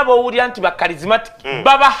abantu bonna bawulira nti ba charismatic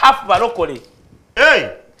baba half balokole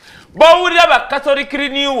bawulira ba Catholic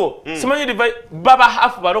renewal simanyi baba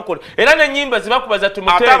half balokole era ne nyimba zibakubaza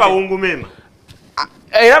tumutende ataba wungumema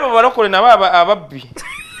era balokole naba ababbi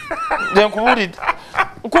nkubulira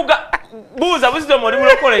kuga buza buzito muri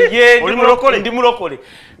mulokole ye ndi mulokole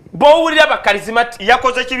bawulira ba charismatic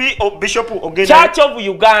yakoze kibi bishop ogenda Church of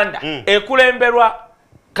Uganda ekulemberwa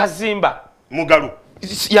Kazimba Mugalu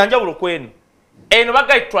yanjawulo kwenu eno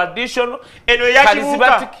bagayi traditional eno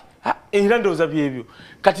yakibuka era ndoza byebyo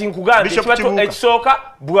kati nkugambe kibato ekisooka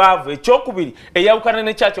bwavu ekyokubiri eyawukana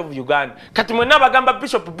ne Church of Uganda kati mwenna bagamba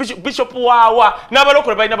bishop wawa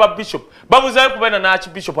n'abalokole balina ba bishop babuzayo kubaina na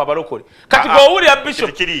archbishop abalokole kati gowuli ya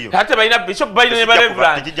bishop hata balina bishop balina ne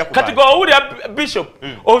reverend kati gowuli ya bishop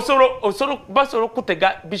osolo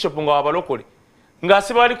kutega bishop nga abalokole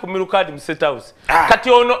ngasiba bali ku Milukadi mu State House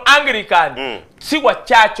kati ono Anglican si wa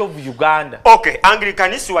Church of Uganda okay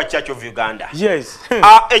Anglican si wa Church of Uganda yes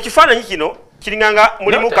ekifaananyi kino kiringanga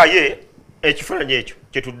mulimu kaye ekifaananyi ekyo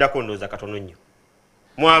kyetuddako ndoza katono nnyo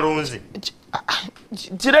mwalonze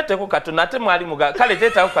kireteko katono ate mwali muga kale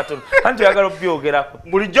teetako katono anti oyagala obyoogerako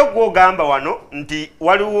bulijjo gwogamba wano nti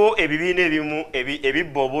waliwo ebibiina ebimu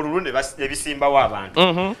ebibba obululu ne bisimbawo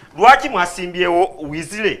abantu lwaki mwasimbyewo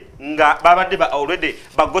wizire nga babadde already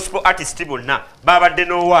ba gospel artist bonna babadde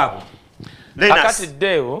n'owaabo akati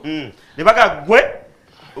ddeewo ne baga gwe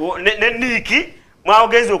ne Niki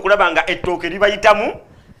mwaogezi okulaba nga ettooke libayitamu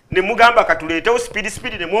ne mugamba katuleetewo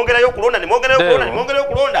speed ne mwongerayo okulonda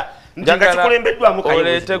nti nga kikulembeddwamu kayo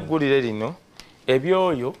oleete eggulire lino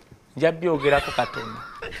ebyoyo nja byogerako katono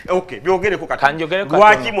okay byogereko katono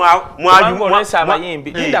lwaki mwalesa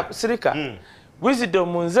abayimbi linda kusirika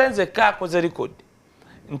wisdom nzenze kakoze record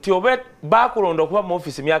nti obe bakulonda okuba mu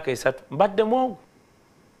office myaka 3 mbadde mwogo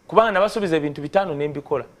kubanga nabasubiza ebintu bitano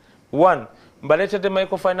nembikola 1 mbaletedde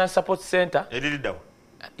microfinance support center eridawo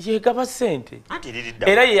yegaba sente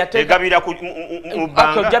era yegabira ku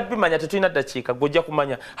banga jabimanya tetulina dakiika gojja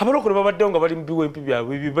kumanya abalokole babadde nga bali mbiwe empi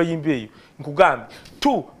byabwe bibayimbi eyo nkugambe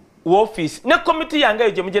 2 office ne committee yange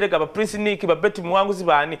ejo mujerega ba Prince Nick ba Betty Muwanguzi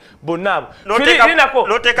bani bonabo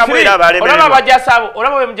noteka mwera balebe olaba bajasabo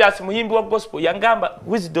olaba we mjasi muyimbi wa gospel yangamba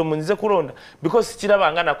wisdom nze kulonda because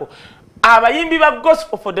kirabanga nako abayimbi ba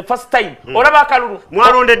gospel for the first time olaba akalulu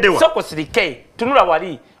mwalondeddewa soko sirike tunula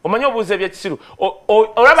wali omanyo obuuze bya kisiru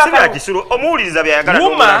olaba akalulu kisiru omuwuliriza byayagala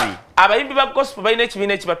n'omulabi abayimbi ba gospel balina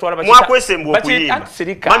ekibiina ekibatwala mwakwesembu okuyimba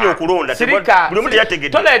mami okulonda buli muntu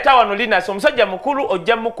yategedde toleeta wano Linus omusajja mukulu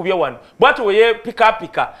ojja mukubya wano bwati weye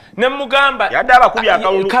pika ne mugamba yadde abakubya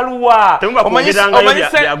kaluwa omanyi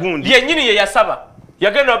yennyini ye yasaba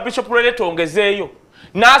yagenda bishop Lele tongezeeyo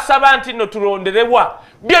n'asaba nti no tulonderebwa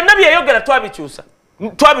byonna byeyogera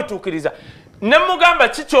twabituukiriza ne mugamba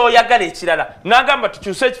kikyoyagala ekirala n'agamba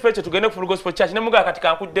tukyuse ekifo ekyo tugende ku Full Gospel Church ne mugamba kati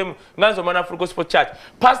kankuddemu nganze omwana Full Gospel Church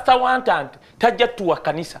Pastor Wantant tajja tuwa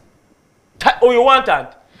kanisa oyo Wantant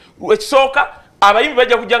ekisooka abayimbi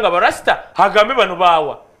bajja kujja nga barasta agambe bano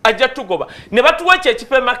baawa ajja tugoba ne batuwa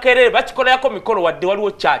ekifo Makerere bakikola yako mikolo wadde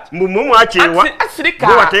waliwo church mumumu akyewa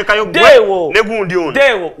gwe wateekayo gwe ne gundi ono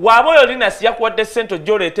dewo waaboyo Linus yakuwadde sente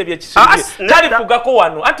gy'oleeta ebyekisibye talifugako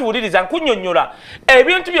wano anti wuliriza nkunnyonnyola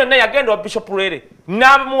ebintu byonna yagenda wa Bishop Lele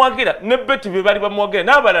n'abamuwagira ne Betty be bali bamuwagira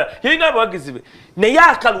n'abalala yalina abawagizi be naye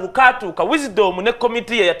akalulu kaatuuka wisdom ne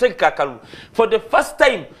committee ye yategeka akalulu for the first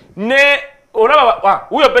time ne olaba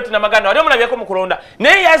huyo Betty namaganda wali omulabyeko mu kulonda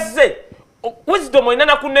naye yazze wisdom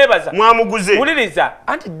inana kunebaza mwamuguze uliriza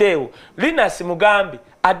anti deo Linus mugambi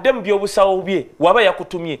adde mu byobusawo bye waba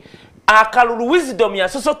yakutumye akalulu wisdom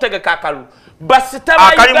yasoso tegeka akalulu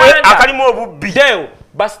basitaba Uganda akalimu obubbi deo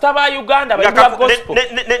basitaba Uganda bayimba gospel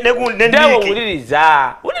deo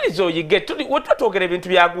uliriza oyige tuli wototogera ebintu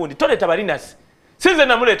bya gundi toleta balinasi sinze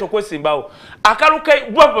namuleto kwesimbawo akaluke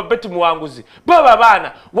bwabo beti muwanguzi baba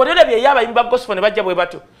bana wodera bye yaba imba gospel ne bajja bwe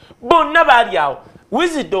bato bonna bali awo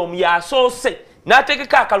wisdom yasose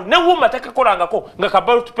nategeka akalu ne wuma tekekolangako nga ka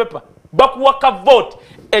ballot paper bakuwaka vote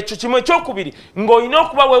ekyo kimwe kyokubiri ng'olina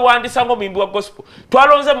okuba weewandisa ng'omuyimbi wa gospel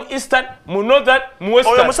twalonze mu eastern mu northern mu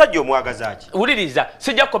western oyo musajja omwagaza ki wuliriza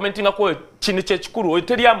sijja commentinga ku kino kyekikulu oyo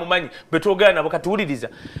teri amumanyi betwogera nabo kati wuliriza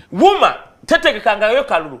wuma tetegekangayo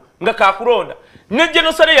kalulu nga kakulonda ne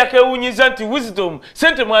genosale yakewunyiza nti wisdom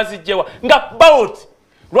sente mwazijjewa nga ballot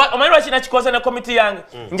omanyi lwaki nakikoze ne komiti yange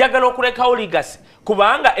njagala okulekawo legacy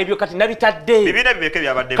kubanga ebyo kati nabitadde bibiina bibeke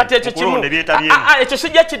byabadde kati ekyo kimu ekyo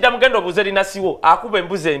sijja kidda mugenda obuze linasiwo akuba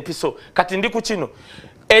embuzi empiso kati ndi ku kino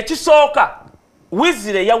ekisooka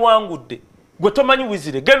wizire yawangudde gwe tomanyi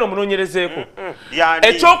wizire genda omunoonyerezeeko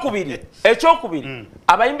ekyokubiri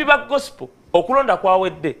abayimbi ba gospel okulonda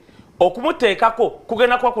kwawedde okumuteekako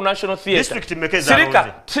kugenda kwa ku national theatre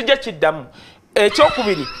sirika sijja kiddamu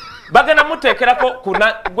ekyokubiri bagenda mutekerako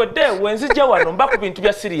kuna gwedde wenzija wano mba ku bintu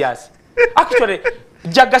bya serious actually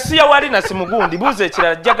jagasiya wali na simugundi buze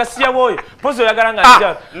ekirala jagasiya woyo pozo yagala nga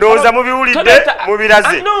njalo ndoza mubiwulidde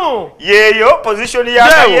mubiraze yeyo position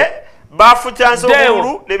yakaye bafu chanso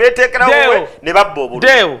bulu ne betekerawo ne babbo bulu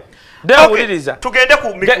deo uliriza tugende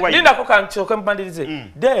ku mikwa linda ko kanchoke mpandirize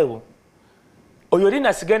deo oyo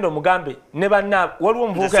lina sigendo mugambe ne banna waliwo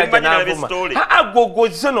mvuka ya janavuma agogo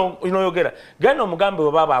zino inoyogera gano mugambe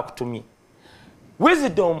we baba akutumye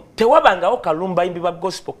wisdom tewabangawo kalumba imbi ba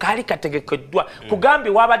gospel kali kategekeddwa kugambe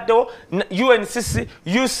wabaddewo UNCC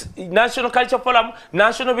Youth National Culture Forum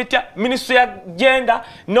National Vita Ministry ya Gender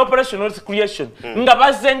no Operational Creation nga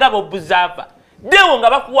bazenga bobuzava dewo nga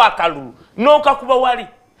bakuwa akalulu nokakuba wali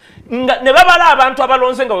ne babala abantu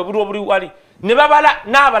abalonze nga webuli obuli wali ne babala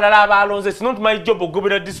n'abalala abalonze it's not my job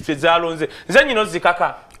ogobera district zalonze nze nyino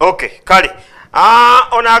zikaka okay kale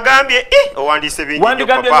onagambye owandise bingi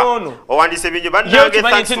papa owandise bingi bandange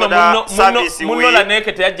thanks for the service munola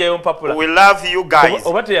neke teyajjayo mpapula we love you guys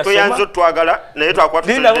toyanzo twagala naye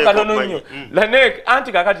twakwatusonde la neke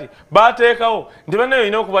anti kakati bateekawo ndibanayo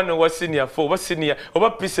ina okuba ne wa senior 4 oba senior oba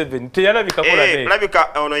P7 teyalabika kola ne labika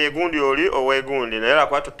ono yegundi oli owegundi naye la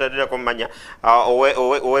kwatutadira ko manya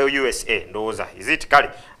owe USA ndoza is it kale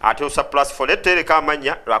ate usa plus for letere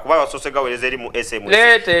kamanya lwakuba wasosega weleze eri mu SMS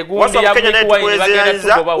lete gundi ya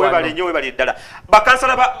we bali ddala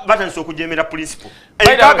bakansala batandise okujemera principle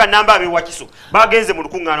ekaga namba abe wakiso bagenze mu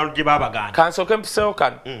lukungana luje babagana kanso kempiseo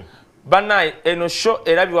kan banayi eno show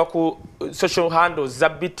erabiwa ku social handles za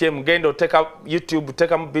BTM genda oteka YouTube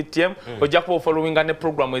teka mu BTM ojja ku followinga ne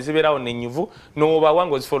program eziberawo nenyuvu no oba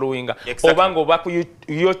wango zi followinga obango oba ku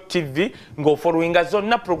YouTube ngo followinga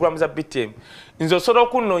zonna program za BTM nzo soro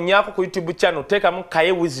kunonyako ku YouTube channel teka mu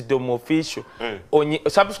Kaye Wisdom official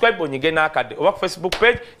subscribe onyige na akade oba ku Facebook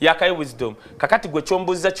page ya Kaye Wisdom kakati gwe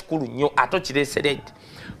kyombuza kikulu nnyo ato kireserete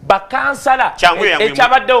bakansala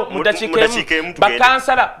ekyabaddewo mudakikemu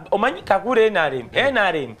bakansala omanyi kakule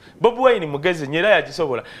NRM Bobi Wine mugezi nyera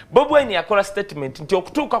yagisobola Bobi Wine yakola statement nti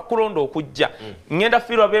okutuuka kulonda okujja ngenda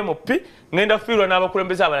fiirwa BMP ngenda fiirwa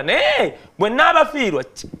n'abakulembeze abalala bwe n'abafiirwa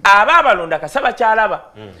abalonda kasaba kyalaba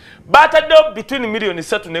bataddewo between million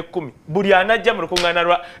 3 ne 10 buli anajja mu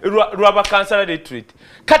lukungana lwa bakansala retreat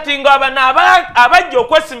kati ng'abana abajja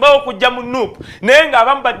okwesimbawo okujja mu NUP naye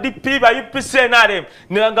ng'abamu ba DP ba UPC NRM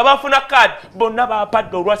nga bafuna card bonna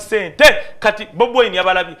bapadde olwa ssente kati Bobi Wine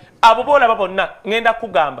yabalabye abo boolaba bonna ngenda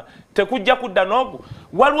kugamba tekujja kudda n'ogu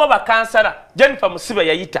waliwo bakansala Jennifer Musiba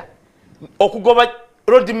yayita okugoba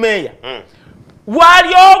road mayor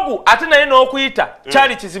wali ogu ate naye n'okuyita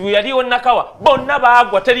kyali kizibu yaliwo nakawa bonna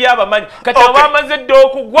baagwa teri abamanyi kati abamaze dde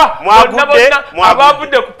okugwa bonna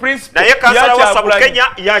abavudde ku principle naye kansala wa Sabu Kenya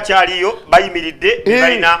yakyaliyo bayimiridde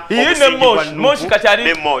balina Moshi kati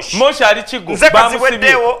ali Moshi ali kigu nze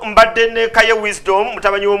kazibweddewo mbadde ne Kaye Wisdom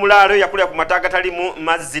mutabanyi w'omulaalo yakulira ku mataaga talimu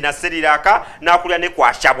mazzi na seriraka n'akulira ne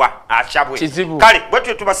kwashabwa ashabwe kale bwe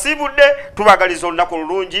tubasiibudde tubagaliza olunaku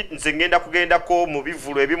olulungi nze ngenda kugendako mu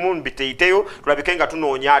bivulo ebimu mbiteiteyo tulabikenga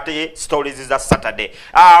tunoonya ate stories za Saturday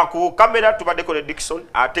ku kamera tubaddeko ne Dickson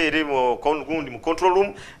ate eri mu gundi mu control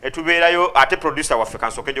room tubeerayo ate producer waffe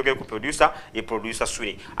kansoke njogere ku producer producer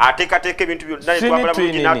Swini ate kateke ebintu byonna twabala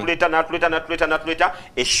bulungi natuleta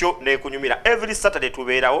eshow ne kunyumira every Saturday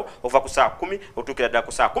tubeerawo ova ku saa 10 otuukira ddala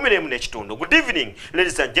ku saa 11 n'ekitundu. Good evening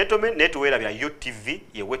ladies and gentlemen, netuweerabira YoTV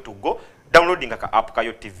yewe to go downloading ka app ka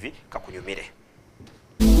YoTV kakunyumire.